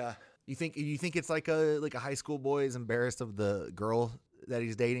 Yeah. You think it's like a high school boy is embarrassed of the girl that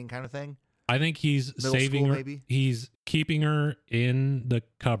he's dating kind of thing? I think he's saving her. Maybe? He's keeping her in the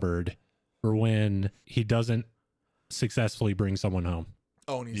cupboard for when he doesn't successfully bring someone home.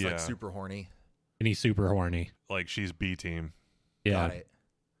 Oh, and he's like super horny. And he's super horny. Like she's B team. Yeah. Got it.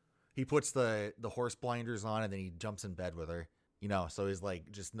 He puts the horse blinders on and then he jumps in bed with her. You know, so he's like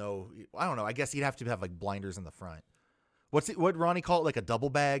I don't know. I guess he'd have to have like blinders in the front. What Ronnie call it, like a double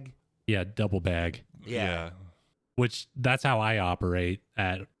bag? Yeah, double bag. Yeah. Which that's how I operate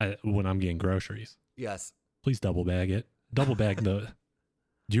at when I'm getting groceries. Yes. Please double bag it. Double bag the.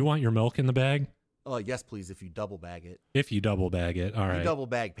 Do you want your milk in the bag? Oh, yes, please. If you double bag it. If you double bag it, all right. You double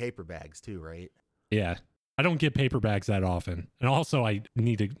bag paper bags too, right? Yeah. I don't get paper bags that often. And also, I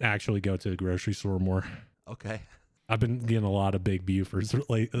need to actually go to the grocery store more. Okay. I've been getting a lot of Big Bufords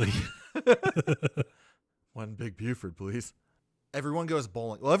lately. One Big Buford, please. Everyone goes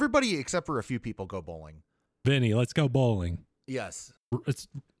bowling. Well, everybody except for a few people go bowling. Vinny, let's go bowling. Yes. It's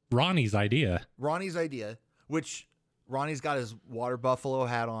Ronnie's idea. Which Ronnie's got his water buffalo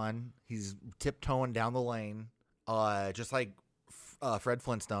hat on. He's tiptoeing down the lane, just like Fred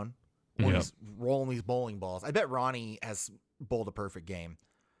Flintstone when he's rolling these bowling balls. I bet Ronnie has bowled a perfect game.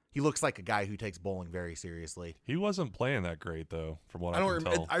 He looks like a guy who takes bowling very seriously. He wasn't playing that great, though, from what I can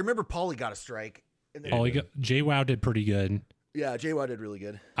tell. I remember Paulie got a strike. JWoww did pretty good. Yeah, JWoww did really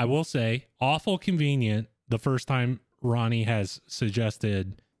good. I will say, awful convenient the first time Ronnie has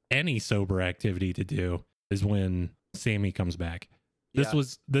suggested any sober activity to do is when Sammy comes back. This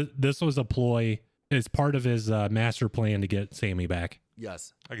was a ploy. It's part of his master plan to get Sammy back.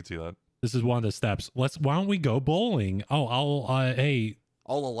 Yes, I can see that. This is one of the steps. Why don't we go bowling? Oh,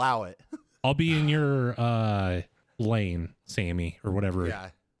 I'll allow it. I'll be in your lane, Sammy, or whatever. Yeah.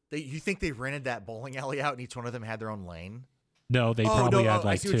 You think they rented that bowling alley out and each one of them had their own lane? No, they probably had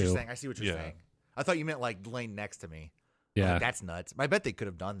I see two. what you're saying. I see what you're saying. I thought you meant like lane next to me. Yeah. Like, that's nuts. I bet they could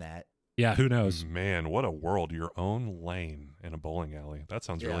have done that. Yeah, who knows? Man, what a world. Your own lane in a bowling alley. That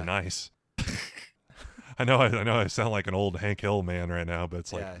sounds really nice. I know I sound like an old Hank Hill man right now, but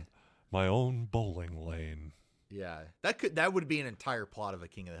it's like my own bowling lane. Yeah. That would be an entire plot of a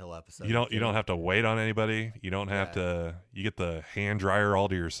King of the Hill episode. You don't have to wait on anybody. You don't have to you get the hand dryer all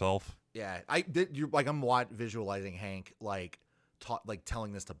to yourself. Yeah. I'm visualizing Hank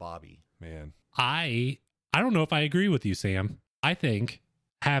telling this to Bobby. Man. I don't know if I agree with you, Sam. I think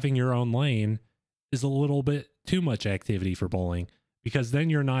having your own lane is a little bit too much activity for bowling, because then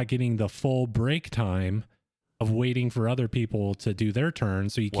you're not getting the full break time of waiting for other people to do their turn.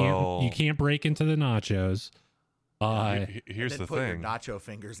 So you can't break into the nachos. Here's the put thing. Your nacho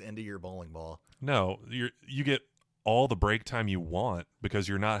fingers into your bowling ball. No, you get all the break time you want because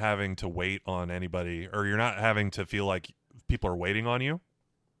you're not having to wait on anybody, or you're not having to feel like people are waiting on you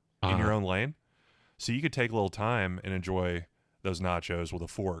in your own lane. So you could take a little time and enjoy those nachos with a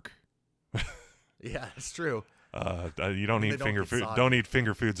fork. Yeah, that's true. You don't need don't eat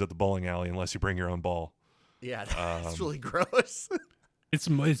finger foods at the bowling alley unless you bring your own ball. Yeah, that's really gross. It's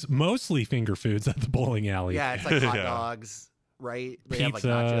mostly finger foods at the bowling alley. Yeah, it's like hot dogs, right? They have like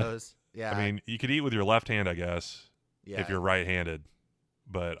nachos. Yeah. I mean, you could eat with your left hand, I guess, if you're right-handed.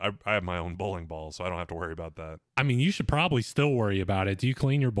 But I have my own bowling ball, so I don't have to worry about that. I mean, you should probably still worry about it. Do you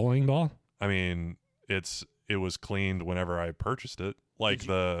clean your bowling ball? I mean, it was cleaned whenever I purchased it.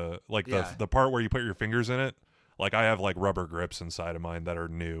 The part where you put your fingers in it, like I have like rubber grips inside of mine that are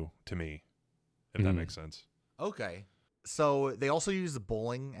new to me, if that makes sense. Okay. So they also use the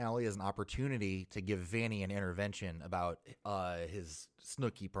bowling alley as an opportunity to give Vanny an intervention about his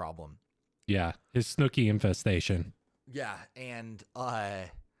Snooki problem. Yeah, his Snooki infestation. Yeah, and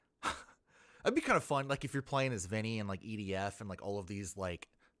it'd be kind of fun, like if you're playing as Vinny and like EDF and like all of these like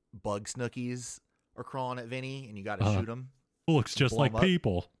bug Snookies are crawling at Vinny and you got to shoot them. Looks just like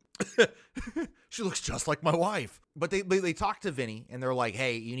people. She looks just like my wife. But they talk to Vinny and they're like,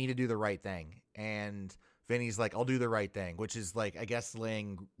 hey, you need to do the right thing. And Vinny's like, I'll do the right thing, which is like, I guess,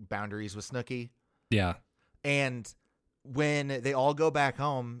 laying boundaries with Snooki. Yeah. And when they all go back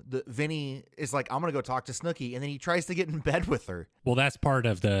home, Vinny is like, I'm going to go talk to Snooki. And then he tries to get in bed with her. Well, that's part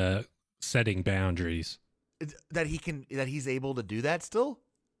of the setting boundaries. That he's able to do that still?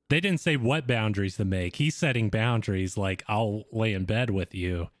 They didn't say what boundaries to make. He's setting boundaries like, I'll lay in bed with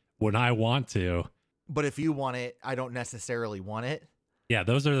you when I want to. But if you want it, I don't necessarily want it. Yeah,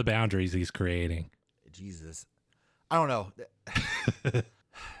 those are the boundaries he's creating. Jesus. I don't know.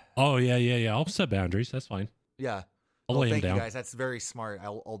 Oh, yeah. I'll set boundaries. That's fine. Yeah. I'll lay him down. Thank you, guys. That's very smart.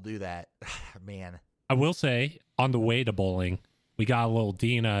 I'll do that. Man. I will say, on the way to bowling, we got a little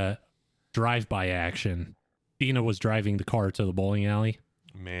Dina drive-by action. Dina was driving the car to the bowling alley.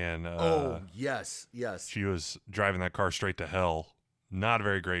 Man. Yes. She was driving that car straight to hell. Not a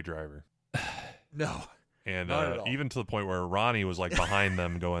very great driver. No. And even to the point where Ronnie was like behind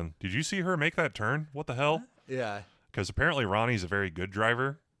them going, did you see her make that turn? What the hell? Yeah. Because apparently Ronnie's a very good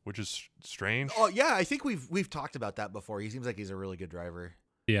driver, which is strange. Oh, yeah. I think we've talked about that before. He seems like he's a really good driver.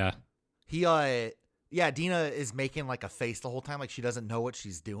 Yeah. Dina is making like a face the whole time. Like she doesn't know what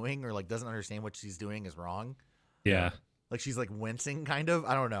she's doing or like doesn't understand what she's doing is wrong. Yeah. Like she's like wincing kind of.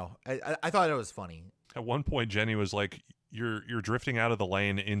 I don't know. I thought it was funny. At one point, Jenny was like, you're drifting out of the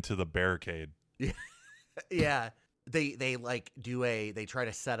lane into the barricade. Yeah. Yeah. They like they try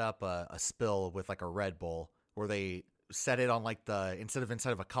to set up a spill with like a Red Bull where they set it on like instead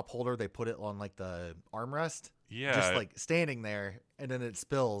of a cup holder, they put it on like the armrest. Yeah. Just like standing there and then it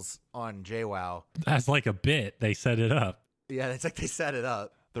spills on JWoww. That's like a bit. They set it up. Yeah. It's like they set it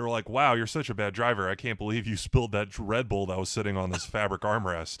up. They were like, wow, you're such a bad driver. I can't believe you spilled that Red Bull that was sitting on this fabric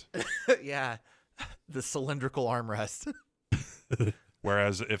armrest. Yeah. The cylindrical armrest.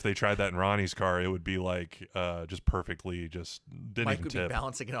 Whereas if they tried that in Ronnie's car, it would be like just perfectly, just didn't Mike even would tip. be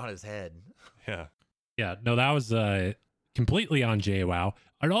balancing it on his head. Yeah. Yeah, no, that was completely on JWoww.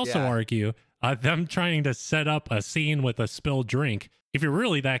 I'd also argue them trying to set up a scene with a spilled drink. If you're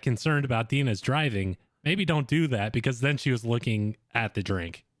really that concerned about Dina's driving, maybe don't do that, because then she was looking at the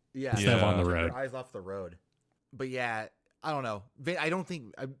drink instead of on the road. Her eyes off the road. But yeah, I don't know.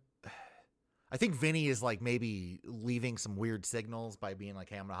 I think Vinny is like maybe leaving some weird signals by being like,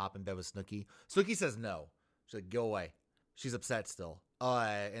 hey, I'm going to hop in bed with Snooki. Snooki says no. She's like, go away. She's upset still.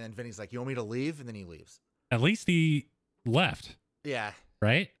 And then Vinny's like, you want me to leave? And then he leaves. At least he left. Yeah.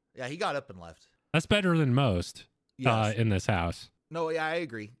 Right? Yeah, he got up and left. That's better than most Yes. in this house. No, yeah, I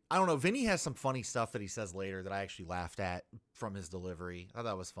agree. I don't know. Vinny has some funny stuff that he says later that I actually laughed at from his delivery. I thought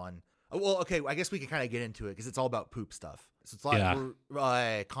that was fun. Well, okay, I guess we can kind of get into it because it's all about poop stuff. So it's a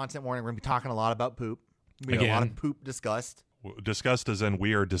lot content warning. We're going to be talking a lot about poop. We got a lot of poop discussed. Discussed as in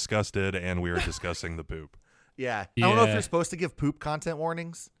we are disgusted and we are discussing the poop. Yeah. I don't know if you're supposed to give poop content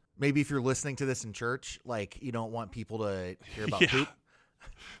warnings. Maybe if you're listening to this in church, like you don't want people to hear about poop.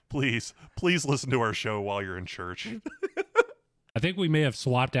 Please listen to our show while you're in church. I think we may have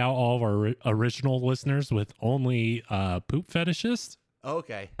swapped out all of our original listeners with only poop fetishists.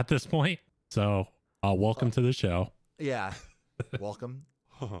 Okay. At this point. So welcome to the show. Yeah. Welcome.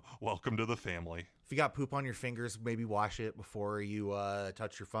 Welcome to the family. If you got poop on your fingers, maybe wash it before you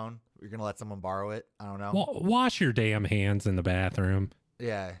touch your phone. You're going to let someone borrow it. I don't know. Wash your damn hands in the bathroom.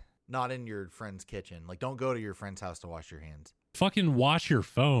 Yeah. Not in your friend's kitchen. Like, don't go to your friend's house to wash your hands. Fucking wash your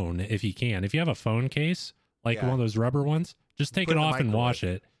phone if you can. If you have a phone case, like one of those rubber ones, just take it off and wash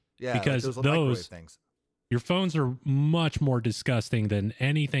it. Yeah. Because like those things. Your phones are much more disgusting than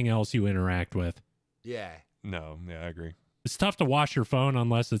anything else you interact with. Yeah. No, yeah, I agree. It's tough to wash your phone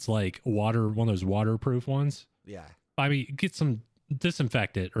unless it's like one of those waterproof ones. Yeah. I mean, get some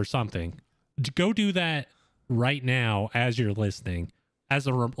disinfectant or something. Go do that right now as you're listening, as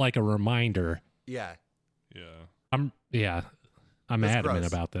a reminder. Yeah. Yeah. I'm That's adamant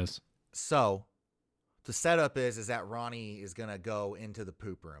gross. about this. So the setup is that Ronnie is gonna go into the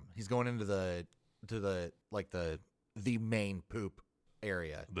poop room. He's going into the main poop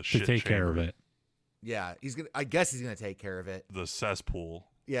area To take care of it. Yeah, I guess he's gonna take care of it. The cesspool.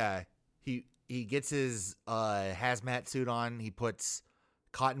 Yeah, he gets his hazmat suit on. He puts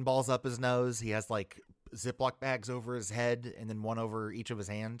cotton balls up his nose. He has like Ziploc bags over his head and then one over each of his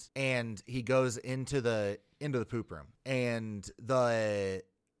hands. And he goes into the poop room. And the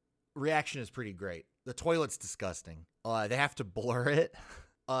reaction is pretty great. The toilet's disgusting. They have to blur it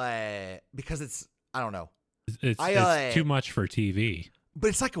because it's, I don't know. It's too much for TV. But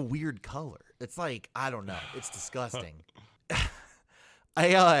it's like a weird color. It's like, I don't know. It's disgusting.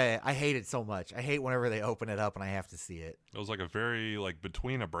 I hate it so much. I hate whenever they open it up and I have to see it. It was like a very, like,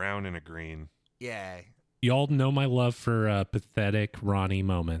 between a brown and a green. Yeah. Y'all know my love for pathetic Ronnie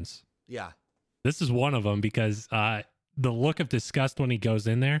moments. Yeah. This is one of them because the look of disgust when he goes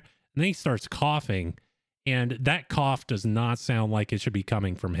in there, and then he starts coughing, and that cough does not sound like it should be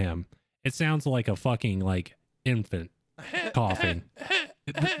coming from him. It sounds like a fucking, like, infant coughing.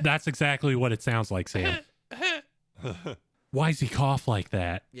 That's exactly what it sounds like, Sam. Why does he cough like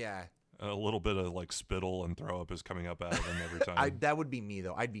that? Yeah. A little bit of like spittle and throw up is coming up out of him every time. That would be me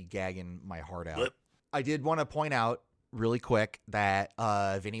though. I'd be gagging my heart out. I did want to point out really quick that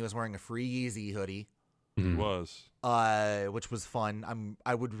Vinny was wearing a Free Yeezy hoodie. He was. Which was fun.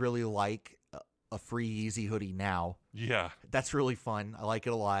 I would really like a Free Yeezy hoodie now. Yeah. That's really fun. I like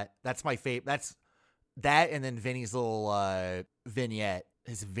it a lot. That's my favorite. That's that and then Vinny's little vignette.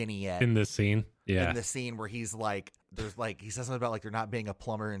 His vignette. In this scene? Yeah. In the scene where he's like, there's like, he says something about like there not being a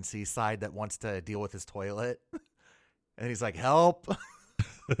plumber in Seaside that wants to deal with his toilet. And he's like, help.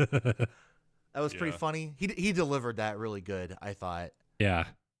 That was pretty funny. He delivered that really good, I thought. Yeah.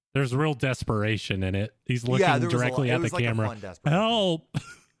 There's real desperation in it. He's looking directly at the camera. Help.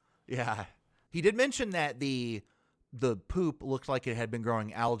 Yeah. He did mention that the poop looked like it had been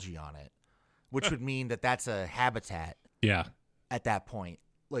growing algae on it, which would mean that that's a habitat. Yeah. At that point,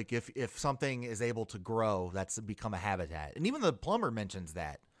 like if something is able to grow, that's become a habitat. And even the plumber mentions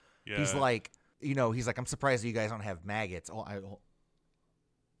that. Yeah. He's like, he's like, I'm surprised that you guys don't have maggots.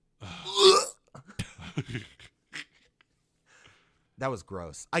 That was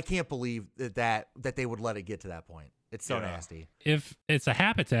gross. I can't believe that they would let it get to that point. It's so nasty. If it's a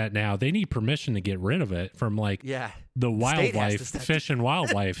habitat now, they need permission to get rid of it from the wildlife, fish and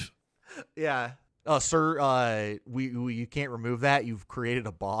wildlife. Yeah. Sir, you can't remove that. You've created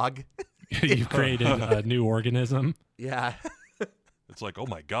a bog. You've created a new organism. Yeah. It's like, oh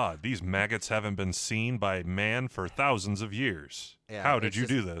my God, these maggots haven't been seen by man for thousands of years. Yeah, how did you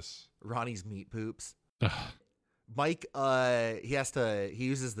do this? Ronnie's meat poops. Mike, he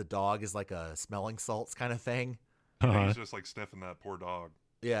uses the dog as like a smelling salts kind of thing. Yeah, he's just like sniffing that poor dog.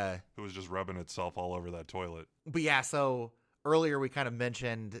 Yeah. Who was just rubbing itself all over that toilet. But yeah, so earlier we kind of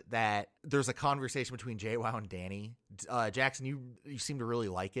mentioned that there's a conversation between JWoww and Danny. Jackson, you seem to really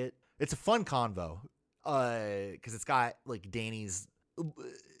like it. It's a fun convo. Because it's got like Danny's,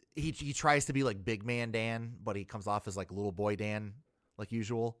 he tries to be like big man Dan, but he comes off as like little boy Dan, like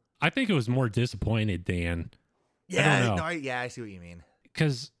usual. I think it was more disappointed Dan. Yeah, I don't know. I see what you mean.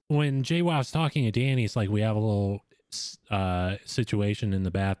 Because when JWoww's talking to Danny, it's like, we have a little situation in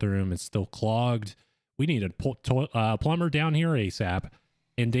the bathroom. It's still clogged. We need a plumber down here ASAP.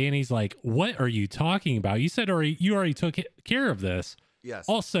 And Danny's like, what are you talking about? You said you already took care of this. Yes.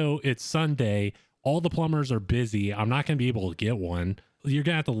 Also, it's Sunday. All the plumbers are busy. I'm not going to be able to get one. You're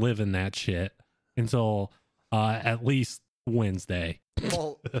going to have to live in that shit until at least Wednesday.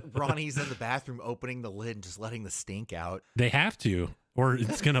 Well, Ronnie's in the bathroom opening the lid and just letting the stink out. They have to, or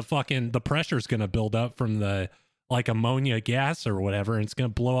it's going to the pressure's going to build up from the like ammonia gas or whatever, and it's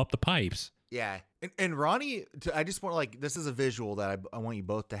going to blow up the pipes. Yeah. And Ronnie, I just want like, this is a visual that I want you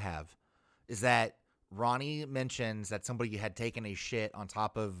both to have, is that Ronnie mentions that somebody had taken a shit on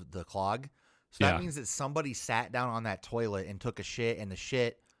top of the clog. So that means that somebody sat down on that toilet and took a shit, and the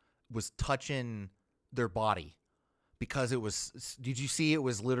shit was touching their body because it was, did you see it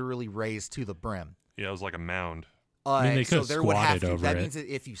was literally raised to the brim? Yeah, it was like a mound. I mean, they could have squatted over that it. means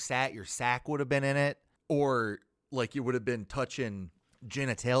that if you sat, your sack would have been in it, or like you would have been touching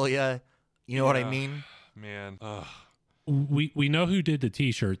genitalia. You know what I mean? Man. We know who did the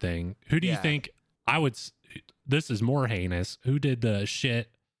t-shirt thing. Who do you think this is more heinous? Who did the shit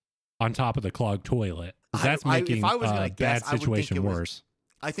on top of the clogged toilet? That's making a bad situation worse.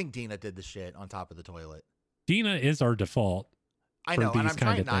 I think Dina did the shit on top of the toilet. Dina is our default. I know, and I'm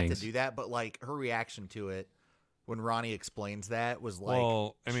trying not to do that, but like her reaction to it when Ronnie explains that was like,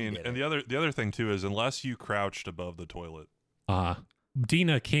 well, I mean, and the other thing too is unless you crouched above the toilet.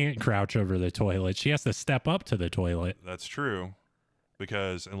 Dina can't crouch over the toilet. She has to step up to the toilet. That's true.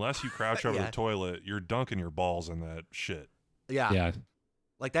 Because unless you crouch over the toilet, you're dunking your balls in that shit. Yeah. Yeah.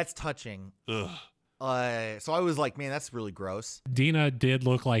 Like that's touching. Ugh. So I was like, man, that's really gross. Dina did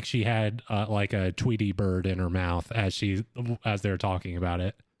look like she had like a Tweety bird in her mouth as they're talking about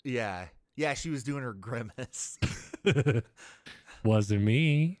it. Yeah. Yeah, she was doing her grimace. Wasn't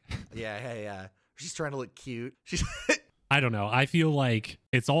me. Yeah. She's trying to look cute. I don't know. I feel like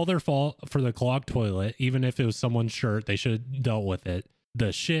it's all their fault for the clogged toilet. Even if it was someone's shirt, they should have dealt with it.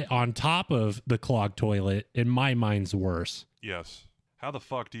 The shit on top of the clogged toilet, in my mind's worse. Yes. How the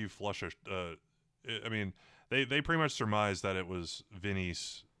fuck do you flush I mean, they pretty much surmised that it was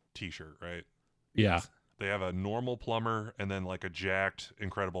Vinny's t-shirt, right? Yeah. They have a normal plumber and then like a jacked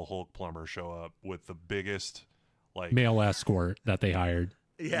Incredible Hulk plumber show up with the biggest like male escort that they hired.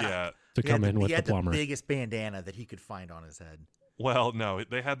 Yeah. To come in with the plumber. The biggest bandana that he could find on his head. Well, no,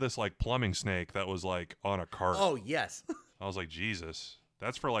 they had this like plumbing snake that was like on a cart. Oh, yes. I was like, Jesus,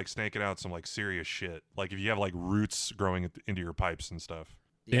 that's for like snaking out some like serious shit. Like if you have like roots growing into your pipes and stuff.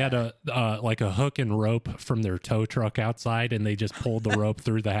 They had a like a hook and rope from their tow truck outside, and they just pulled the rope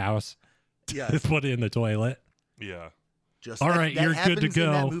through the house. Yeah. Put it in the toilet. Yeah. All right, you're good to go.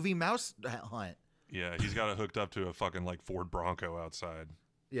 In that movie Mouse Hunt. Yeah, he's got it hooked up to a fucking like Ford Bronco outside.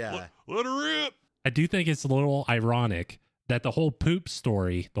 Yeah. Let her rip. I do think it's a little ironic that the whole poop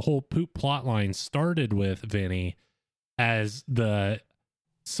story, the whole poop plot line started with Vinny as the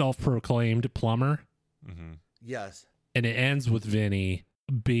self-proclaimed plumber. Mm-hmm. Yes. And it ends with Vinny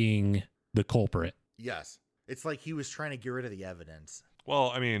being the culprit. Yes. It's like he was trying to get rid of the evidence.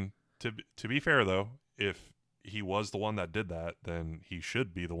 Well, I mean, to be fair though, if he was the one that did that, then he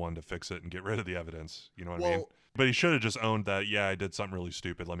should be the one to fix it and get rid of the evidence. You know what I mean? But he should have just owned that, yeah, I did something really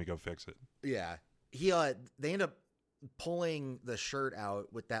stupid. Let me go fix it. Yeah. They end up pulling the shirt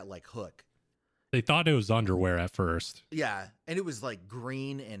out with that like hook. They thought it was underwear at first. Yeah. And it was like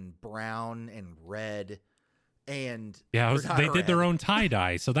green and brown and red. And yeah, they did their own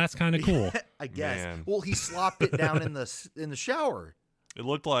tie-dye, so that's kind of cool. I guess. Man. Well, he slopped it down in the shower. It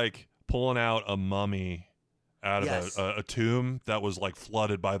looked like pulling out a mummy out of a tomb that was like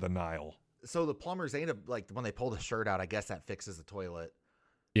flooded by the Nile. So the plumbers, they end up like when they pull the shirt out, I guess that fixes the toilet.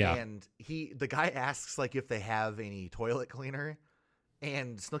 Yeah. And the guy asks like if they have any toilet cleaner,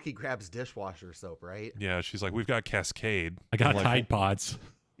 and Snooki grabs dishwasher soap, right? Yeah, she's like, we've got Cascade. I got like, Tide Pods.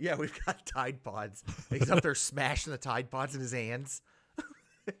 Yeah, we've got Tide Pods. He's up there smashing the Tide Pods in his hands.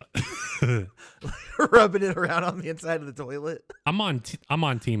 rubbing it around on the inside of the toilet. I'm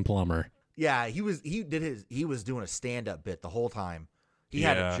on Team Plumber. Yeah, he was doing a stand-up bit the whole time. He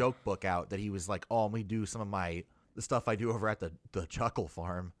had a joke book out that he was like, "Oh, let me do some of the stuff I do over at the Chuckle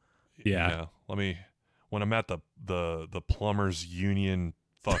Farm." Yeah. When I'm at the plumbers union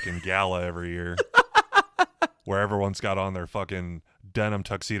fucking gala every year, where everyone's got on their fucking denim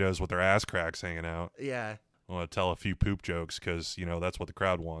tuxedos with their ass cracks hanging out. Yeah. I want to tell a few poop jokes because that's what the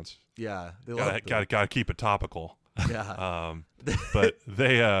crowd wants. Yeah, they gotta keep it topical. Yeah. But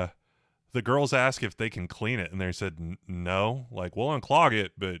they the girls ask if they can clean it, and they said no. Like, we'll unclog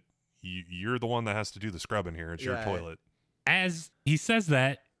it, but you're the one that has to do the scrubbing here. It's your toilet. As he says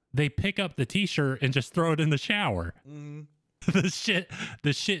that, they pick up the T-shirt and just throw it in the shower. Mm-hmm.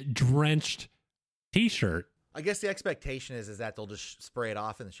 the shit drenched T-shirt. I guess the expectation is that they'll just spray it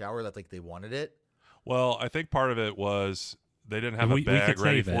off in the shower. That's like they wanted it. Well, I think part of it was they didn't have a bag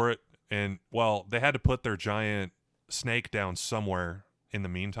ready for it. And, well, they had to put their giant snake down somewhere in the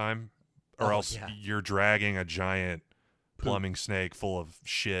meantime, or else you're dragging a giant plumbing snake full of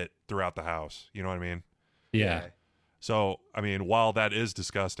shit throughout the house. You know what I mean? Yeah. So, I mean, while that is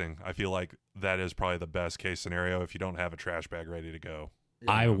disgusting, I feel like that is probably the best case scenario if you don't have a trash bag ready to go. Yeah.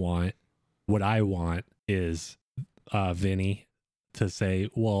 What I want is Vinny to say,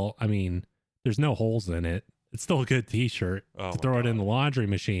 well, I mean, there's no holes in it. It's still a good T-shirt to throw it in the laundry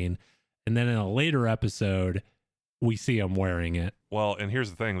machine. And then in a later episode, we see him wearing it. Well, and here's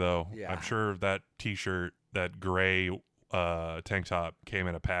the thing, though. Yeah. I'm sure that T-shirt, that gray tank top, came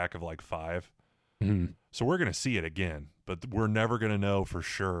in a pack of like 5. Mm-hmm. So we're going to see it again, but we're never going to know for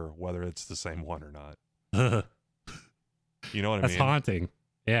sure whether it's the same one or not. You know what I mean? That's haunting.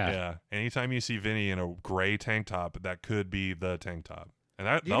 Yeah. Yeah. Anytime you see Vinny in a gray tank top, that could be the tank top. And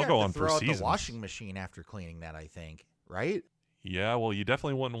that'll go on for seasons. Throw out the washing machine after cleaning that, I think, right? Yeah, well, you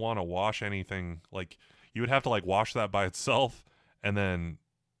definitely wouldn't want to wash anything. Like, you would have to like wash that by itself and then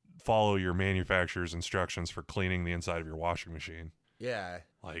follow your manufacturer's instructions for cleaning the inside of your washing machine. Yeah.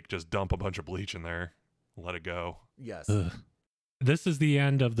 Like, just dump a bunch of bleach in there, let it go. Yes. This is the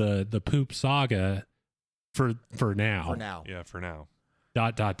end of the poop saga for now. For now. Yeah, for now. ...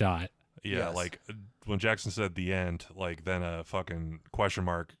 Yeah, yes. Like when Jackson said the end, like then a fucking question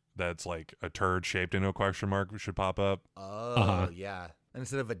mark that's like a turd shaped into a question mark should pop up. Oh, yeah. And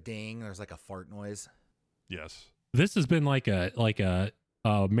instead of a ding, there's like a fart noise. Yes. This has been like a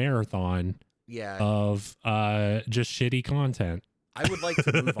marathon of just shitty content. I would like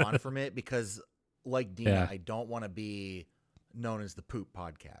to move on from it because, like Dina, I don't want to be known as the poop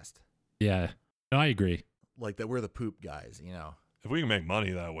podcast. Yeah. No, I agree. Like that we're the poop guys, you know. If we can make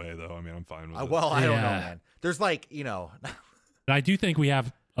money that way, though, I mean, I'm fine with it. Well, I don't know, man. There's like, I do think we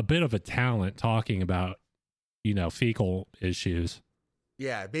have a bit of a talent talking about, fecal issues.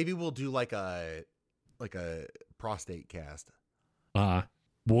 Yeah, maybe we'll do like a prostate cast.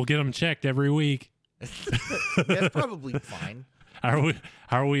 We'll get them checked every week. That's probably fine. How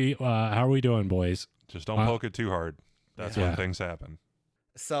are we doing, boys? Just don't poke it too hard. That's when things happen.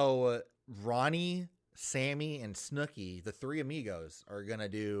 So Ronnie, Sammy, and Snooki, the 3 amigos, are gonna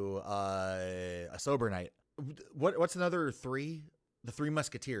do a sober night. What's another 3? The 3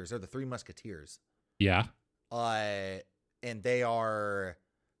 Musketeers. They're the 3 Musketeers. Yeah. And they are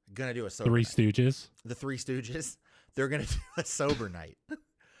gonna do a sober Three night. Stooges. The 3 Stooges. They're gonna do a sober night.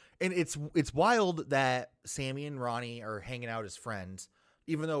 And it's wild that Sammy and Ronnie are hanging out as friends,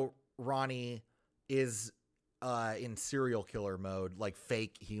 even though Ronnie is in serial killer mode, like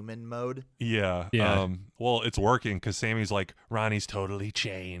fake human mode. Yeah. Well, it's working because Sammy's like, Ronnie's totally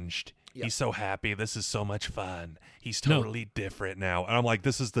changed. Yep. He's so happy. This is so much fun. He's totally different now. And I'm like,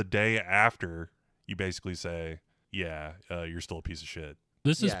 this is the day after you basically say, you're still a piece of shit.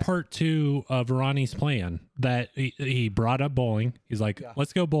 This is part 2 of Ronnie's plan that he brought up bowling. He's like,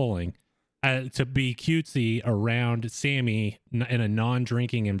 let's go bowling to be cutesy around Sammy in a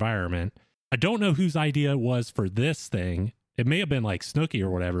non-drinking environment. I don't know whose idea it was for this thing. It may have been like Snooki or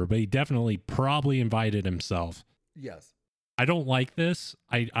whatever, but he definitely probably invited himself. Yes. I don't like this.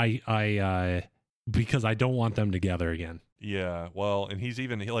 I because I don't want them together again. Yeah. Well, and he's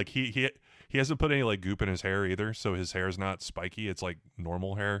even like, he hasn't put any like goop in his hair either, so his hair's not spiky. It's like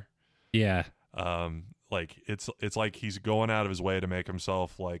normal hair. Yeah. Like it's like he's going out of his way to make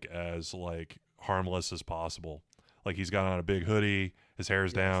himself like as like harmless as possible. Like he's got on a big hoodie, his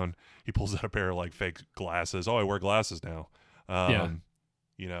hair's down. He pulls out a pair of like fake glasses. Oh, I wear glasses now. And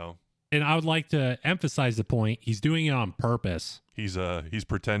I would like to emphasize the point. He's doing it on purpose. He's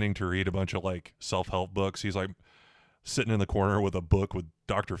pretending to read a bunch of like self-help books. He's like sitting in the corner with a book with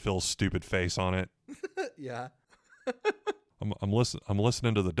Dr. Phil's stupid face on it. Yeah. I'm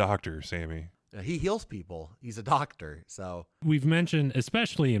listening to the doctor, Sammy. He heals people. He's a doctor. So we've mentioned,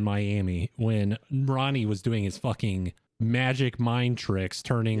 especially in Miami, when Ronnie was doing his fucking magic mind tricks,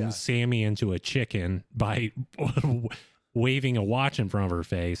 turning Sammy into a chicken by waving a watch in front of her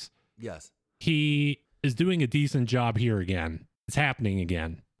face. Yes. He is doing a decent job here again. It's happening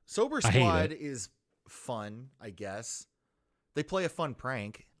again. Sober Squad is fun, I guess. They play a fun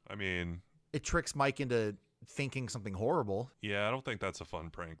prank. I mean, it tricks Mike into thinking something horrible. Yeah, I don't think that's a fun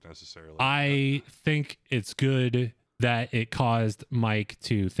prank necessarily. I think it's good that it caused Mike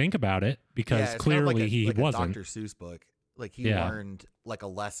to think about it, because clearly kind of he wasn't. A Dr. Seuss book. Like he learned like a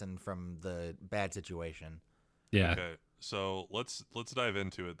lesson from the bad situation. Yeah. Okay. So let's dive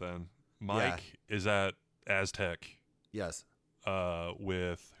into it then. Mike is at Aztec. Yes.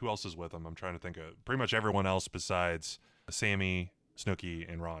 With who else is with him? I'm trying to think of pretty much everyone else besides Sammy, Snooki,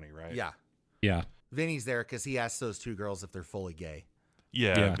 and Ronnie, right? Yeah. Yeah. Vinny's there because he asked those two girls if they're fully gay.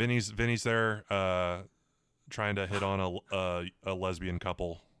 Yeah. Vinny's there, trying to hit on a lesbian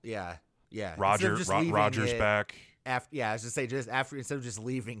couple. Yeah. Yeah. Roger's back. After, I was just say instead of just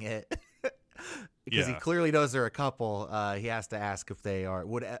leaving it, because he clearly knows they're a couple. He has to ask if they are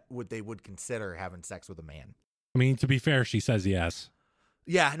would consider having sex with a man. I mean, to be fair, she says yes.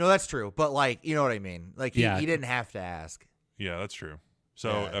 Yeah, no, that's true. But like, you know what I mean? Like, he didn't have to ask. Yeah, that's true.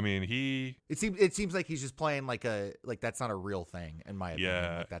 So I mean, it seems like he's just playing like that's not a real thing in my opinion.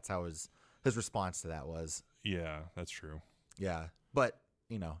 Yeah, like, that's how his response to that was. Yeah, that's true. Yeah, but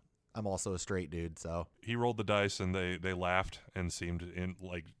I'm also a straight dude, so he rolled the dice and they laughed and seemed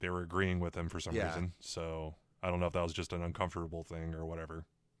like they were agreeing with him for some reason. So I don't know if that was just an uncomfortable thing or whatever.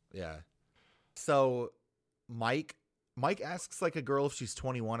 Yeah. So Mike asks like a girl if she's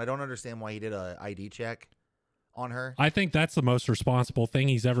 21. I don't understand why he did a ID check on her. I think that's the most responsible thing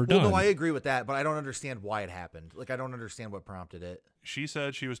he's ever done. No, I agree with that, but I don't understand why it happened. Like, I don't understand what prompted it. She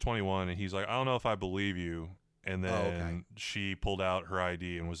said she was 21, and he's like, I don't know if I believe you. And then she pulled out her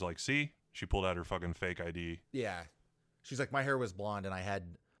ID and was like, see? She pulled out her fucking fake ID. Yeah. She's like, my hair was blonde, and I had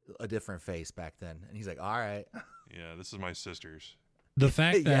a different face back then. And he's like, all right. Yeah, this is my sister's. The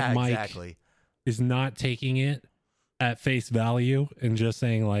fact that Mike is not taking it at face value and just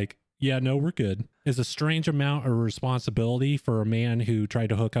saying like, yeah, no, we're good, is a strange amount of responsibility for a man who tried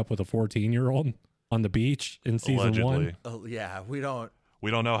to hook up with a 14-year-old on the beach in season 1. Oh, yeah, we don't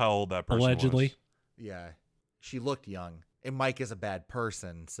know how old that person allegedly was. Yeah, she looked young, and Mike is a bad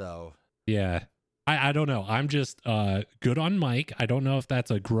person, so yeah. I don't know. I'm just good on Mike. I don't know if that's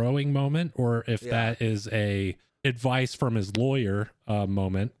a growing moment or if that is a advice from his lawyer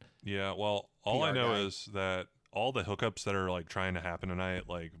moment. Yeah, well, all I know is that all the hookups that are like trying to happen tonight,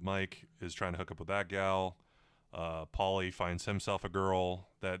 like Mike is trying to hook up with that gal. Paulie finds himself a girl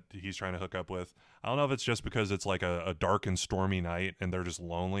that he's trying to hook up with. I don't know if it's just because it's like a dark and stormy night and they're just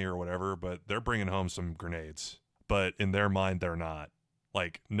lonely or whatever, but they're bringing home some grenades. But in their mind, they're not.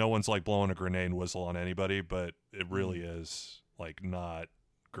 Like, no one's like blowing a grenade whistle on anybody, but it really is like not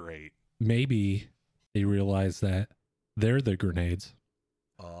great. Maybe they realize that they're the grenades.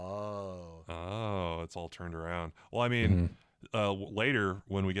 Oh, it's all turned around. Well, I mean, later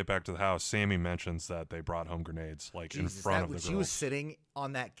when we get back to the house, Sammy mentions that they brought home grenades, like in front of the girls. She was sitting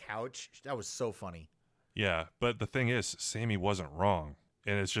on that couch. That was so funny. Yeah, but the thing is, Sammy wasn't wrong,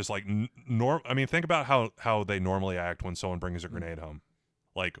 and it's just like I mean, think about how they normally act when someone brings a grenade home,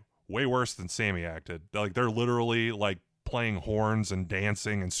 like way worse than Sammy acted. Like they're literally like playing horns and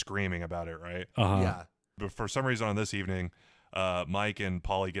dancing and screaming about it, right? Yeah. But for some reason on this evening, Mike and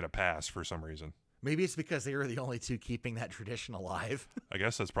Paulie get a pass for some reason. Maybe it's because they were the only two keeping that tradition alive. I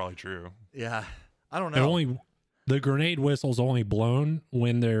guess that's probably true. Yeah. I don't know. The grenade whistle's only blown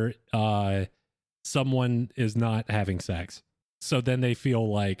when they're someone is not having sex. So then they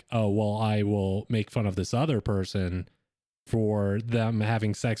feel like, oh, well, I will make fun of this other person for them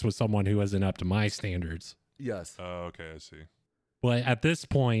having sex with someone who isn't up to my standards. Yes. Oh, okay, I see. But at this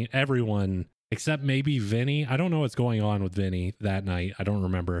point, everyone, except maybe Vinny, I don't know what's going on with Vinny that night, I don't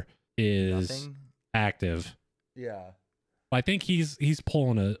remember, is active. Yeah. I think he's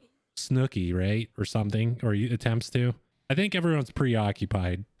pulling a Snooki, right? Or something, or he attempts to. I think everyone's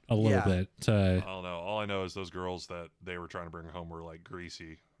preoccupied a little bit. I don't know. All I know is those girls that they were trying to bring home were like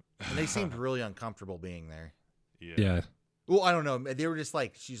greasy. And they seemed really uncomfortable being there. Yeah. Well, I don't know. They were just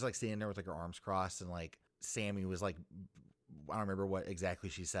like, she's like standing there with like her arms crossed, and like Sammy was like, I don't remember what exactly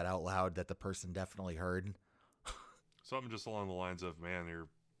she said out loud that the person definitely heard. Something just along the lines of, man, you're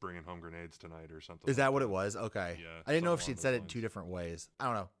bringing home grenades tonight or something. Is that what it was? Okay. Yeah. I didn't know if she'd said it in two different ways. I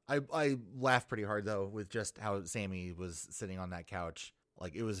don't know. I laughed pretty hard though with just how Sammy was sitting on that couch.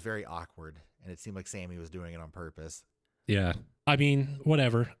 Like, it was very awkward, and it seemed like Sammy was doing it on purpose. Yeah. I mean,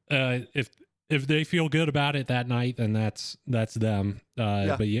 whatever. If they feel good about it that night, then that's them.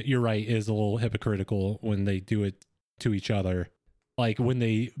 But you're right, it is a little hypocritical when they do it to each other. Like when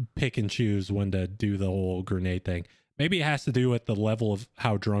they pick and choose when to do the whole grenade thing. Maybe it has to do with the level of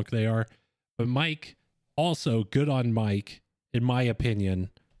how drunk they are. But Mike, also good on Mike, in my opinion.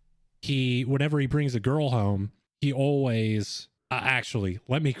 Whenever he brings a girl home, he always, actually,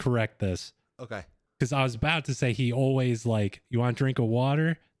 let me correct this. Okay. Because I was about to say he always like, you want a drink of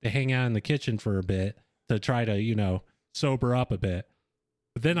water? They hang out in the kitchen for a bit to try to, sober up a bit.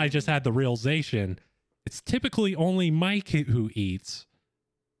 But then I just had the realization it's typically only Mike who eats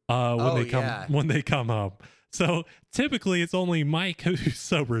when they come home. So typically it's only Mike who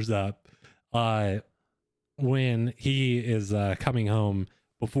sobers up when he is coming home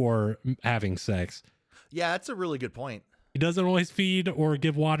before having sex. Yeah, that's a really good point. He doesn't always feed or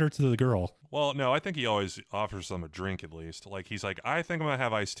give water to the girl. Well, no, I think he always offers them a drink at least. Like he's like, I think I'm gonna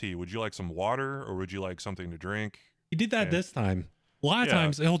have iced tea. Would you like some water or would you like something to drink? He did that this time. A lot of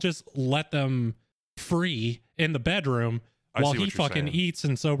times he'll just let them free in the bedroom while he fucking eats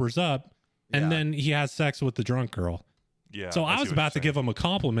and sobers up, and then he has sex with the drunk girl. Yeah. So I was about to give him a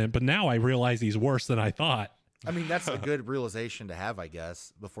compliment, but now I realize he's worse than I thought. I mean, that's a good realization to have, I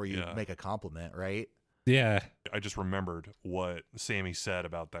guess, before you make a compliment, right? Yeah. I just remembered what Sammy said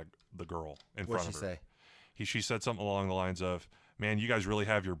about the girl in front of her. What'd she say? She said something along the lines of, "Man, you guys really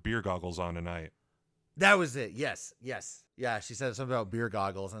have your beer goggles on tonight." That was it. Yes. Yeah, she said something about beer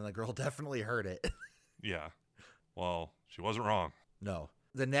goggles, and the girl definitely heard it. Yeah. Well, she wasn't wrong. No.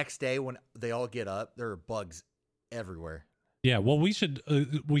 The next day when they all get up, there are bugs everywhere. Yeah, well, we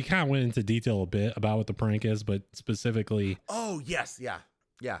kind of went into detail a bit about what the prank is, but specifically... Oh, yes, yeah.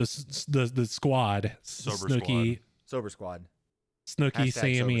 The squad, Sober Squad. Snooki,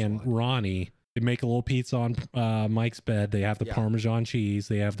 Sammy, and Ronnie, they make a little pizza on Mike's bed. They have the Parmesan cheese.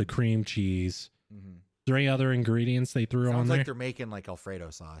 They have the cream cheese. Mm-hmm. Is there any other ingredients they threw on there? Sounds like they're making like Alfredo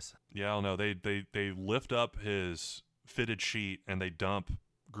sauce. Yeah, I don't know. They lift up his fitted sheet and they dump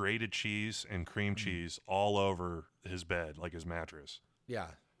grated cheese and cream cheese all over his bed, like his mattress. Yeah.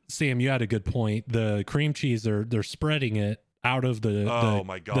 Sam, you had a good point. The cream cheese, they're spreading it out of the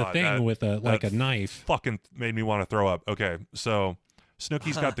thing with a knife. Fucking made me want to throw up. Okay, so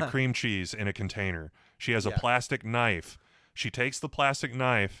Snooki's got the cream cheese in a container. She has a plastic knife. She takes the plastic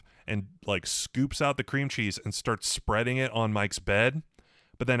knife and like scoops out the cream cheese and starts spreading it on Mike's bed.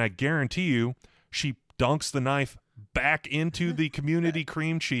 But then I guarantee you, she dunks the knife back into the community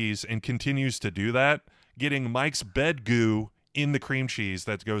cream cheese and continues to do that, getting Mike's bed goo in the cream cheese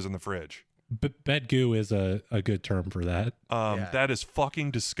that goes in the fridge. Bed goo is a good term for that. That is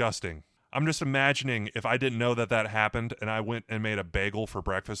fucking disgusting. I'm just imagining if I didn't know that happened and I went and made a bagel for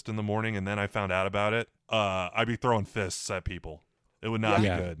breakfast in the morning and then I found out about it, I'd be throwing fists at people. It would not be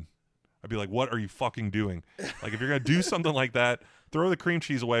good. I'd be like, what are you fucking doing? Like, if you're going to do something like that, throw the cream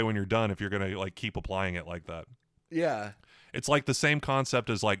cheese away when you're done if you're going to like keep applying it like that. Yeah. It's like the same concept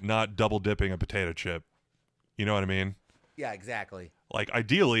as like not double dipping a potato chip. You know what I mean? Yeah, exactly. Like,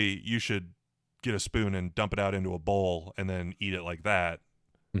 ideally, you should get a spoon and dump it out into a bowl and then eat it like that.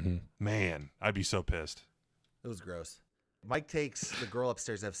 Mm-hmm. Man, I'd be so pissed. It was gross. Mike takes the girl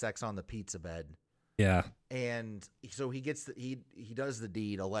upstairs to have sex on the pizza bed. Yeah. And so he gets he does the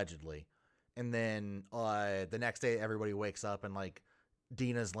deed allegedly. And then the next day everybody wakes up and like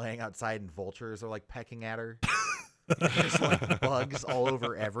Dina's laying outside and vultures are like pecking at her. There's like bugs all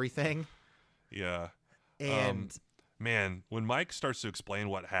over everything. Yeah. And man, when Mike starts to explain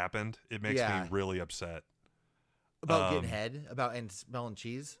what happened, it makes me really upset. About getting head, and smelling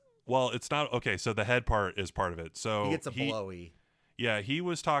cheese. Well, it's not okay. So the head part is part of it. So he gets a blowy. Yeah, he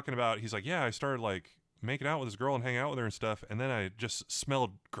was talking about. He's like, yeah, I started like making out with this girl and hanging out with her and stuff, and then I just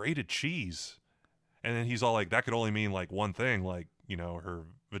smelled grated cheese. And then he's all like, that could only mean like one thing, like, you know, her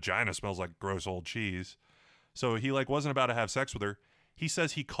vagina smells like gross old cheese. So he like wasn't about to have sex with her. He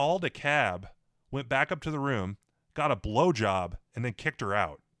says he called a cab, went back up to the room, got a blowjob, and then kicked her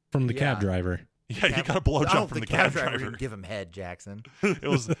out from the cab driver. Yeah, he got a blowjob from the cab driver. Didn't give him head, Jackson. It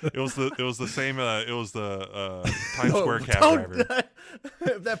was the same. It was the Times Square cab driver.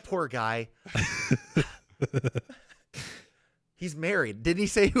 That poor guy. He's married. Didn't he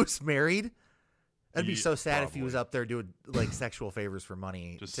say he was married? That'd be so sad if he was up there doing like sexual favors for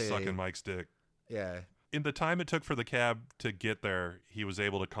money, just sucking Mike's dick. Yeah. In the time it took for the cab to get there, he was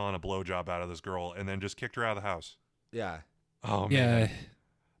able to con a blowjob out of this girl and then just kicked her out of the house. Yeah. Oh man.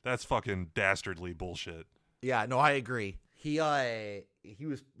 That's fucking dastardly bullshit. Yeah, no, I agree. He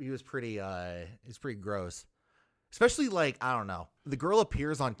was pretty gross. Especially like, I don't know. The girl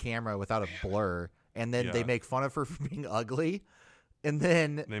appears on camera without a blur and then they make fun of her for being ugly, and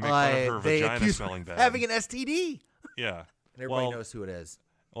then they make fun of her vagina smelling bad, having an STD. Yeah, and everybody knows who it is.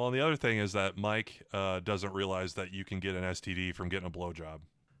 Well, and the other thing is that Mike doesn't realize that you can get an STD from getting a blowjob.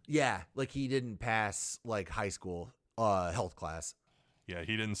 Yeah, like he didn't pass like high school health class. Yeah,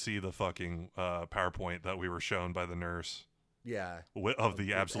 he didn't see the fucking PowerPoint that we were shown by the nurse. Yeah, of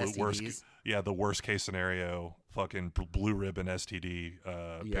the absolute worst. Yeah, the worst case scenario, fucking blue ribbon STD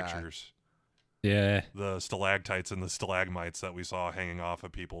pictures. Yeah, the stalactites and the stalagmites that we saw hanging off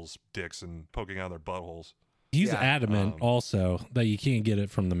of people's dicks and poking out their buttholes. He's adamant also that you can't get it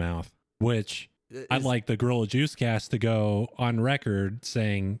from the mouth, which I'd like the Gorilla Juice cast to go on record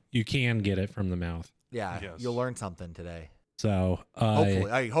saying you can get it from the mouth. Yeah, you'll learn something today. So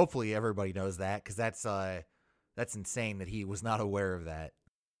hopefully everybody knows that, because that's insane that he was not aware of that.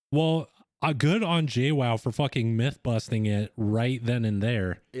 Well, good on JWoww for fucking myth busting it right then and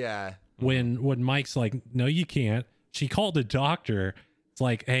there. Yeah. When Mike's like, no, you can't. She called a doctor. It's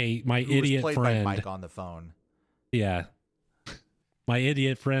like, hey, my idiot was played friend. by Mike on the phone. Yeah. My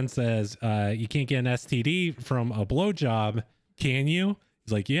idiot friend says, you can't get an STD from a blowjob, can you?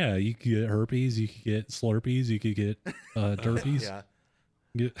 He's like, yeah, you could get herpes, you could get slurpees, you could get derpies.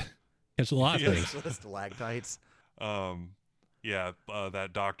 Yeah. Catch a lot of things. Stalactites. That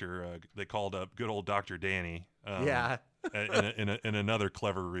doctor, they called up good old Dr. Danny. In another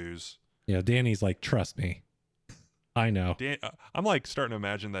clever ruse. Yeah, Danny's like, trust me. I know. I'm like starting to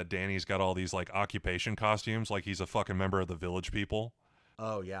imagine that Danny's got all these like occupation costumes, like he's a fucking member of the Village People.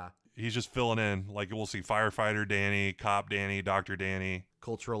 Oh yeah. He's just filling in. Like we'll see firefighter Danny, cop Danny, Dr. Danny,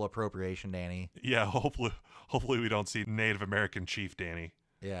 cultural appropriation Danny. Yeah, hopefully we don't see Native American Chief Danny.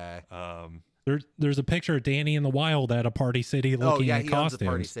 Yeah. There's a picture of Danny in the wild at a Party City looking at costumes. Owns a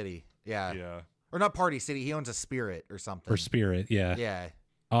Party City. Yeah. Yeah. Or not Party City. He owns a Spirit or something. Or Spirit. Yeah.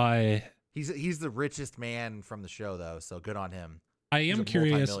 Yeah. He's the richest man from the show though, so good on him. I am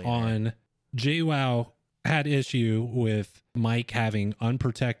curious on JWoww had issue with Mike having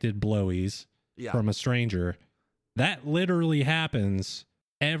unprotected blowies from a stranger. That literally happens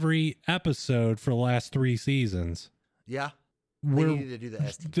every episode for the last 3 seasons. Yeah. They needed to do the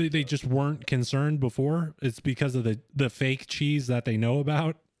STD. They just weren't concerned before. It's because of the fake cheese that they know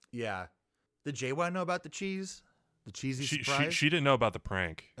about. Yeah. Did JWoww know about the cheese? The cheesy surprise? She didn't know about the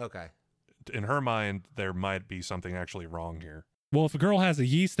prank. Okay. In her mind, there might be something actually wrong here. Well, if a girl has a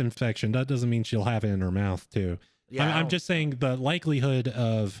yeast infection, that doesn't mean she'll have it in her mouth too. Yeah, I'm just saying the likelihood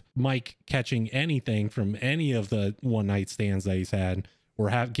of Mike catching anything from any of the one night stands that he's had or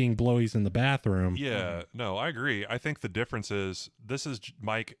getting blowies in the bathroom. Yeah, no, I agree. I think the difference is this is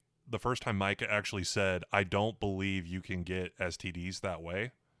Mike. The first time Mike actually said, I don't believe you can get STDs that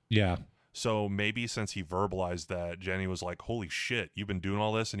way. Yeah. So maybe since he verbalized that, Jenny was like, holy shit, you've been doing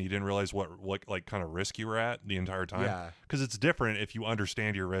all this and you didn't realize what like kind of risk you were at the entire time. Yeah. Because it's different if you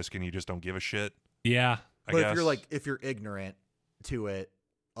understand your risk and you just don't give a shit. Yeah. I guess. If you're ignorant to it,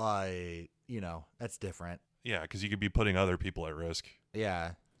 that's different. Yeah, because you could be putting other people at risk.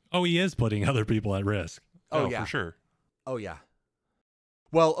 Yeah. Oh, he is putting other people at risk. Oh yeah. For sure. Oh yeah.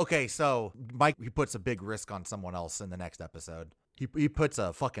 Well, okay, so Mike, he puts a big risk on someone else in the next episode. He puts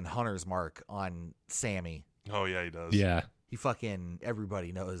a fucking hunter's mark on Sammy. Oh, yeah, he does. Yeah.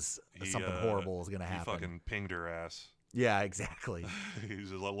 Everybody knows something horrible is going to happen. He fucking pinged her ass. Yeah, exactly.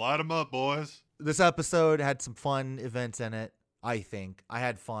 He's just like, light them up, boys. This episode had some fun events in it, I think. I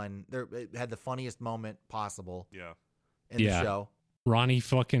had fun. It had the funniest moment possible. Yeah. In the show. Ronnie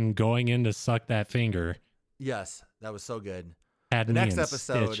fucking going in to suck that finger. Yes, that was so good. Had the next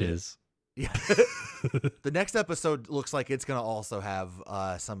episode stitches. Yeah. The next episode looks like it's going to also have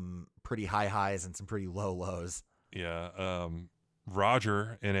some pretty high highs and some pretty low lows. Yeah.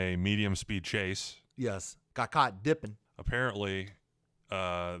 Roger in a medium speed chase. Yes. Got caught dipping. Apparently,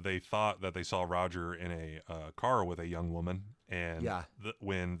 they thought that they saw Roger in a car with a young woman. And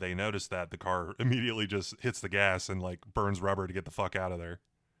when they noticed that, the car immediately just hits the gas and like burns rubber to get the fuck out of there.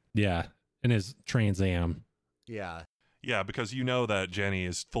 Yeah. In his Trans Am. Yeah. Yeah, because you know that Jenny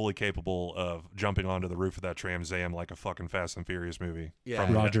is fully capable of jumping onto the roof of that Trans Am like a fucking Fast and Furious movie.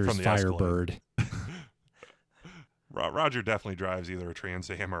 Yeah, Roger's Firebird. Roger definitely drives either a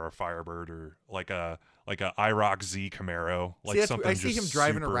Trans Am or a Firebird or like a IROC Z Camaro. Like something. I see him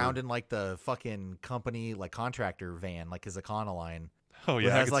driving around in like the fucking company like contractor van, like his Econoline. Oh yeah,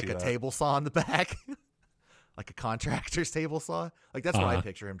 it has like a table saw in the back, like a contractor's table saw. Like that's what I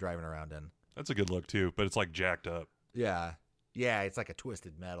picture him driving around in. That's a good look too, but it's like jacked up. Yeah. Yeah, it's like a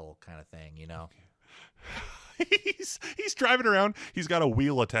twisted metal kind of thing, you know? He's driving around. He's got a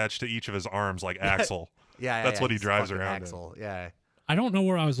wheel attached to each of his arms like Axel. Yeah, That's what he drives around Axel. in. Yeah. I don't know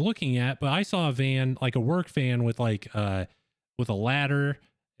where I was looking at, but I saw a van, like a work van with like with a ladder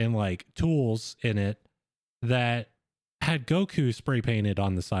and like tools in it that had Goku spray painted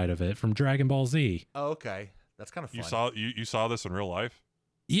on the side of it from Dragon Ball Z. Oh, okay. That's kind of fun. You saw this in real life?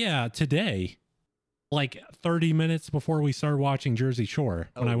 Yeah, today. Like 30 minutes before we started watching Jersey Shore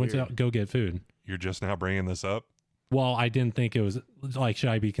when I went to go get food. You're just now bringing this up? Well, I didn't think it was like, should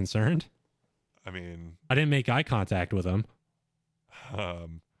I be concerned? I mean, I didn't make eye contact with him.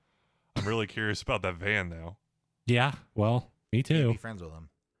 I'm really curious about that van now. Yeah, well, me too. Be friends with him.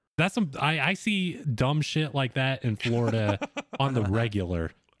 That's I see dumb shit like that in Florida on the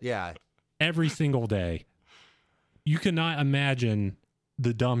regular. Yeah. Every single day. You cannot imagine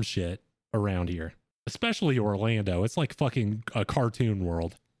the dumb shit around here. Especially Orlando. It's like fucking a cartoon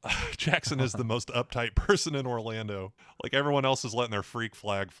world. Jackson is the most uptight person in Orlando. Like everyone else is letting their freak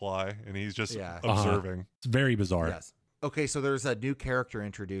flag fly, and he's just observing. It's very bizarre. Yes. Okay, so there's a new character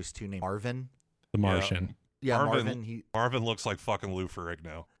introduced to named Marvin. The Martian. Yeah, Marvin. Marvin looks like fucking Lou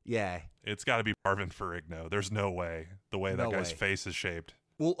Ferrigno. Yeah. It's got to be Marvin Ferrigno. There's no way. The way that guy's face is shaped.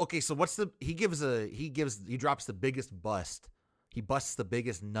 Well, okay, so he drops the biggest bust. He busts the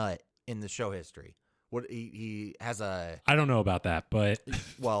biggest nut in the show history. What he has a... I don't know about that, but...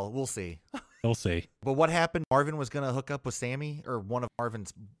 Well, we'll see. We'll see. But what happened? Marvin was going to hook up with Sammy, or one of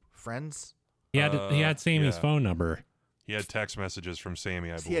Marvin's friends? He had Sammy's phone number. He had text messages from Sammy,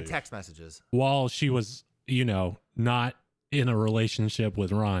 I believe. He had text messages. While she was, not in a relationship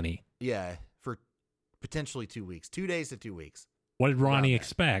with Ronnie. Yeah, for potentially 2 weeks. 2 days to 2 weeks. What did Ronnie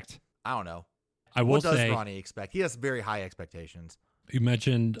expect? I don't know. What does Ronnie expect? He has very high expectations. You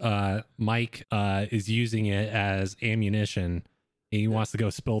mentioned Mike is using it as ammunition. He wants to go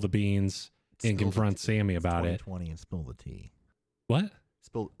spill the beans and confront Sammy about it. 20 and spill the tea. What?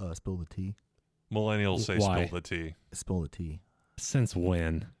 Spill the tea. Millennials say Why? spill the tea. Spill the tea. Since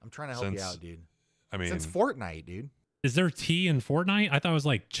when? I'm trying to help you out, dude. I mean, since Fortnite, dude. Is there tea in Fortnite? I thought it was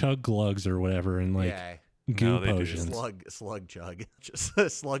like chug glugs or whatever, and like goo potions. Slug chug.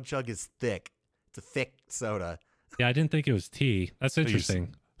 Just slug chug is thick. It's a thick soda. Yeah, I didn't think it was tea. That's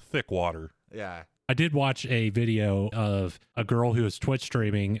interesting. Thick water. Yeah. I did watch a video of a girl who was Twitch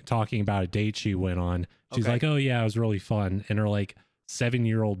streaming talking about a date she went on. She's like, "Oh yeah, it was really fun," and her like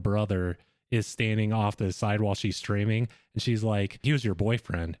 7-year-old brother is standing off the side while she's streaming, and she's like, "He was your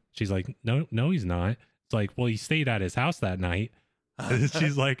boyfriend." She's like, No, he's not." It's like, "Well, he stayed at his house that night." And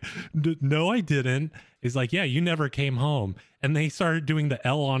she's like, "No, I didn't." He's like, "Yeah, you never came home." And they started doing the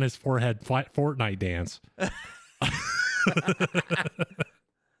L on his forehead Fortnite dance.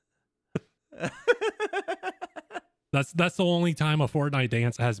 That's the only time a Fortnite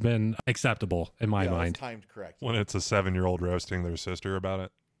dance has been acceptable in my mind. Timed correct. When it's a 7-year-old roasting their sister about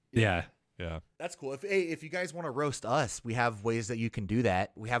it. Yeah. Yeah. That's cool. If you guys want to roast us, we have ways that you can do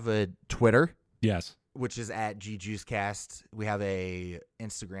that. We have a Twitter. Yes. Which is at GJuiceCast. We have a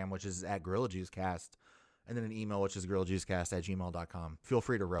Instagram, which is at GorillaJuiceCast. And then an email, which is GorillaJuiceCast@gmail.com. Feel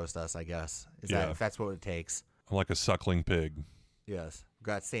free to roast us, I guess. If that's what it takes. I'm like a suckling pig. Yes. We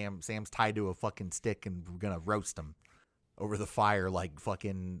got Sam. Sam's tied to a fucking stick, and we're going to roast him over the fire like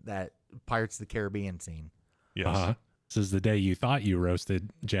fucking that Pirates of the Caribbean scene. Yes. This is the day you thought you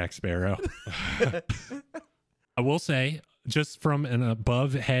roasted Jack Sparrow. I will say, just from an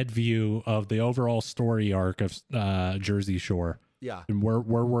above head view of the overall story arc of Jersey Shore, and where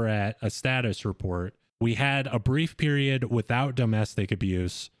we're at, a status report, we had a brief period without domestic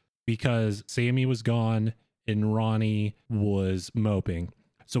abuse because Sammy was gone and Ronnie was moping.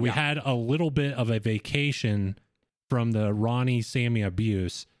 So we had a little bit of a vacation from the Ronnie Sammy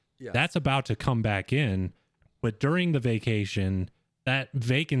abuse. That's about to come back in. But during the vacation, that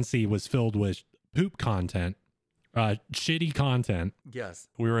vacancy was filled with poop content, shitty content. Yes.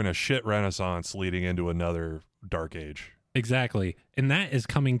 We were in a shit renaissance leading into another dark age. Exactly. And that is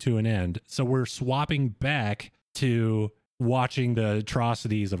coming to an end. So we're swapping back to watching the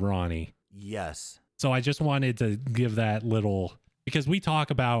atrocities of Ronnie. Yes. So I just wanted to give that little, because we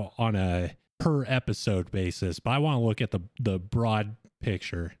talk about on a per episode basis, but I want to look at the broad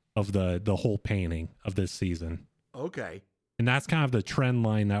picture of the whole painting of this season. Okay. And that's kind of the trend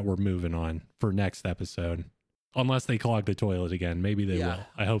line that we're moving on for next episode. Unless they clog the toilet again. Maybe they will.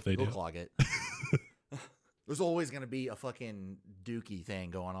 I hope they do. Clog it. There's always going to be a fucking Dookie thing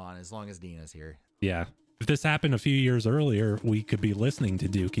going on as long as Dina's here. Yeah. If this happened a few years earlier, we could be listening to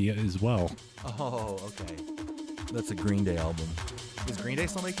Dookie as well. Oh, okay. That's a Green Day album. Is Green Day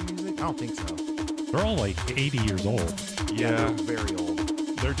still making music? I don't think so. They're all like 80 years old. Yeah, they're very old.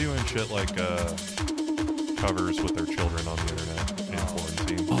 They're doing shit like covers with their children on the internet in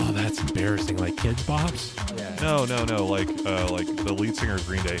quarantine. Oh, that's embarrassing. Like Kids Bops? Yeah. No. Like the lead singer of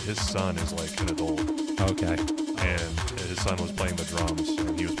Green Day, his son is like an adult. Okay. And his son was playing the drums,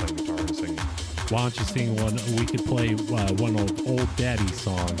 and he was playing guitar and singing. Why don't you sing one? We could play one of old daddy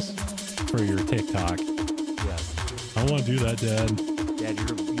songs for your TikTok. Yes. I want to do that, Dad. Dad,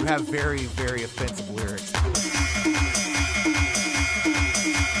 you have very, very offensive lyrics.